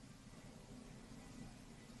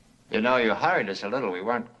 You know, you hurried us a little. We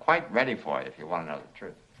weren't quite ready for it, if you want to know the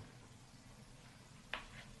truth.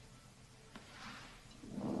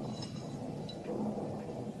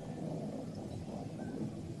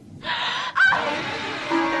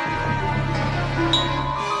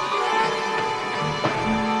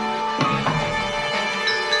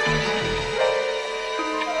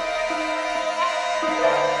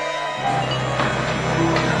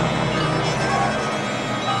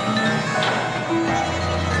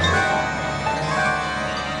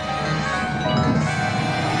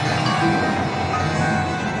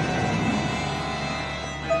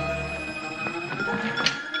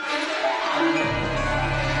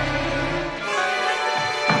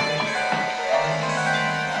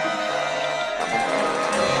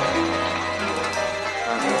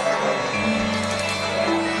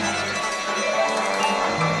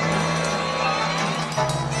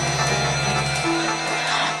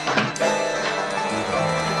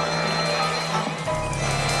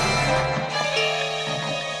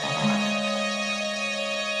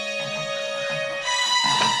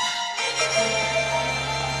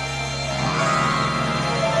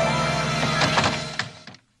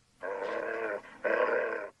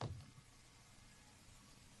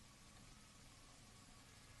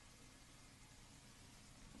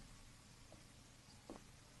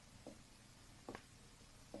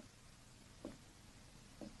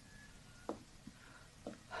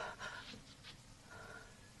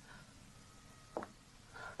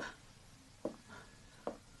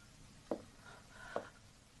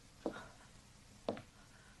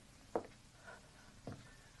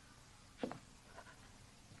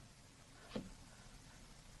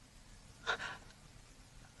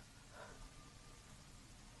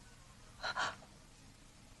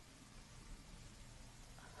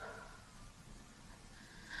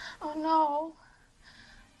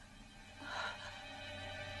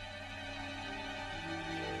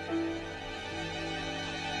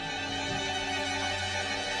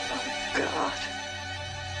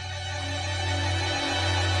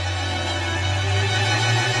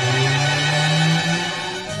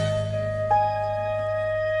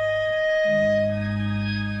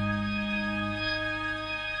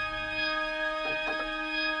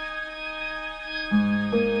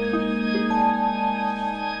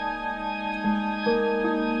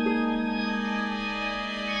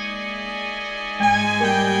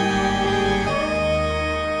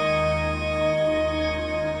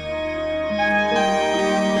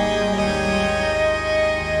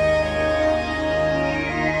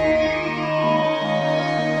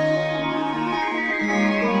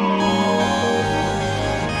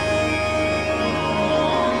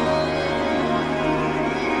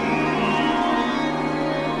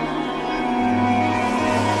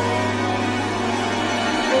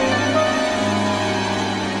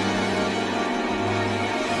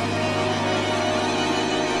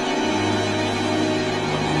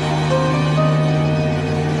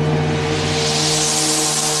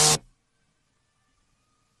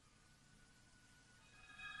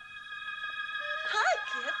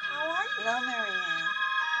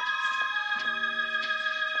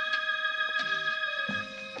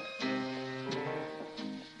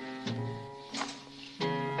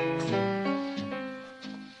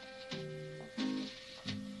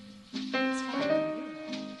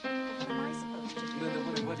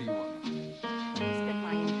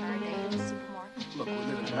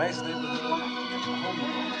 Nice neighborhood. Home.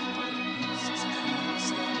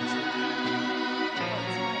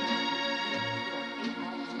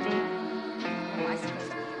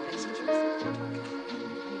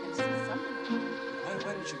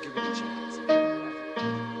 Why don't you give it a chance?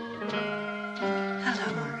 Hello,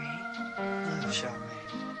 Marie. Hello, Charmaine.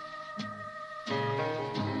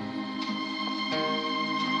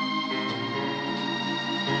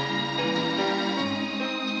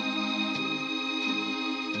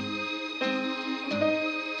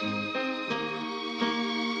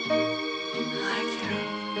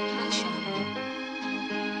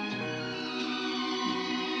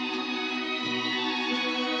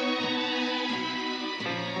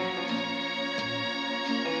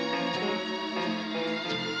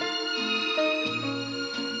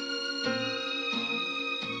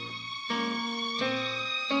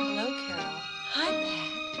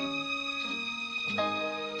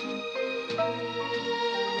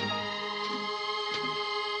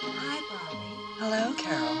 Hello,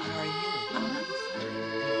 Carol. How are you?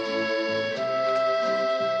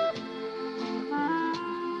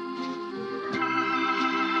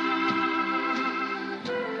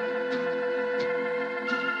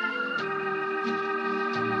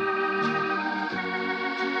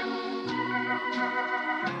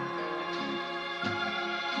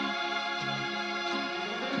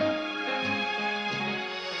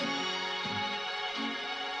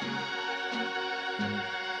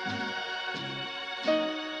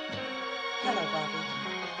 Hello, Bobby.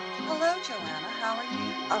 Hello, Joanna. How are you?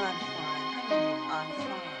 I'm fine. How are you? I'm fine.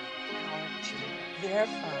 How are you? They're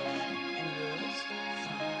fine. And yours?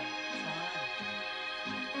 Fine.